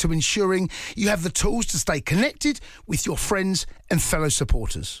committed to ensuring you have the tools to stay connected with your friends and fellow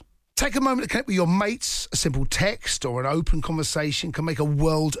supporters. Take a moment to connect with your mates. A simple text or an open conversation can make a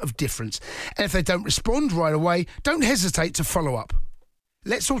world of difference. And if they don't respond right away, don't hesitate to follow up.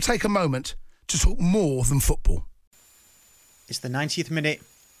 Let's all take a moment to talk more than football. It's the 90th minute.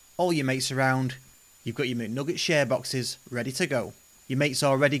 All your mates around. You've got your McNugget share boxes ready to go. Your mates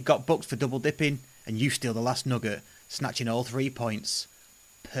already got booked for double dipping, and you steal the last nugget, snatching all 3 points.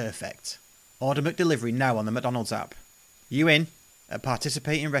 Perfect. Order McDelivery now on the McDonald's app. You in? At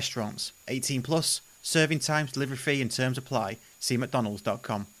participating restaurants. 18 plus. Serving times, delivery fee and terms apply. See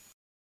mcdonalds.com.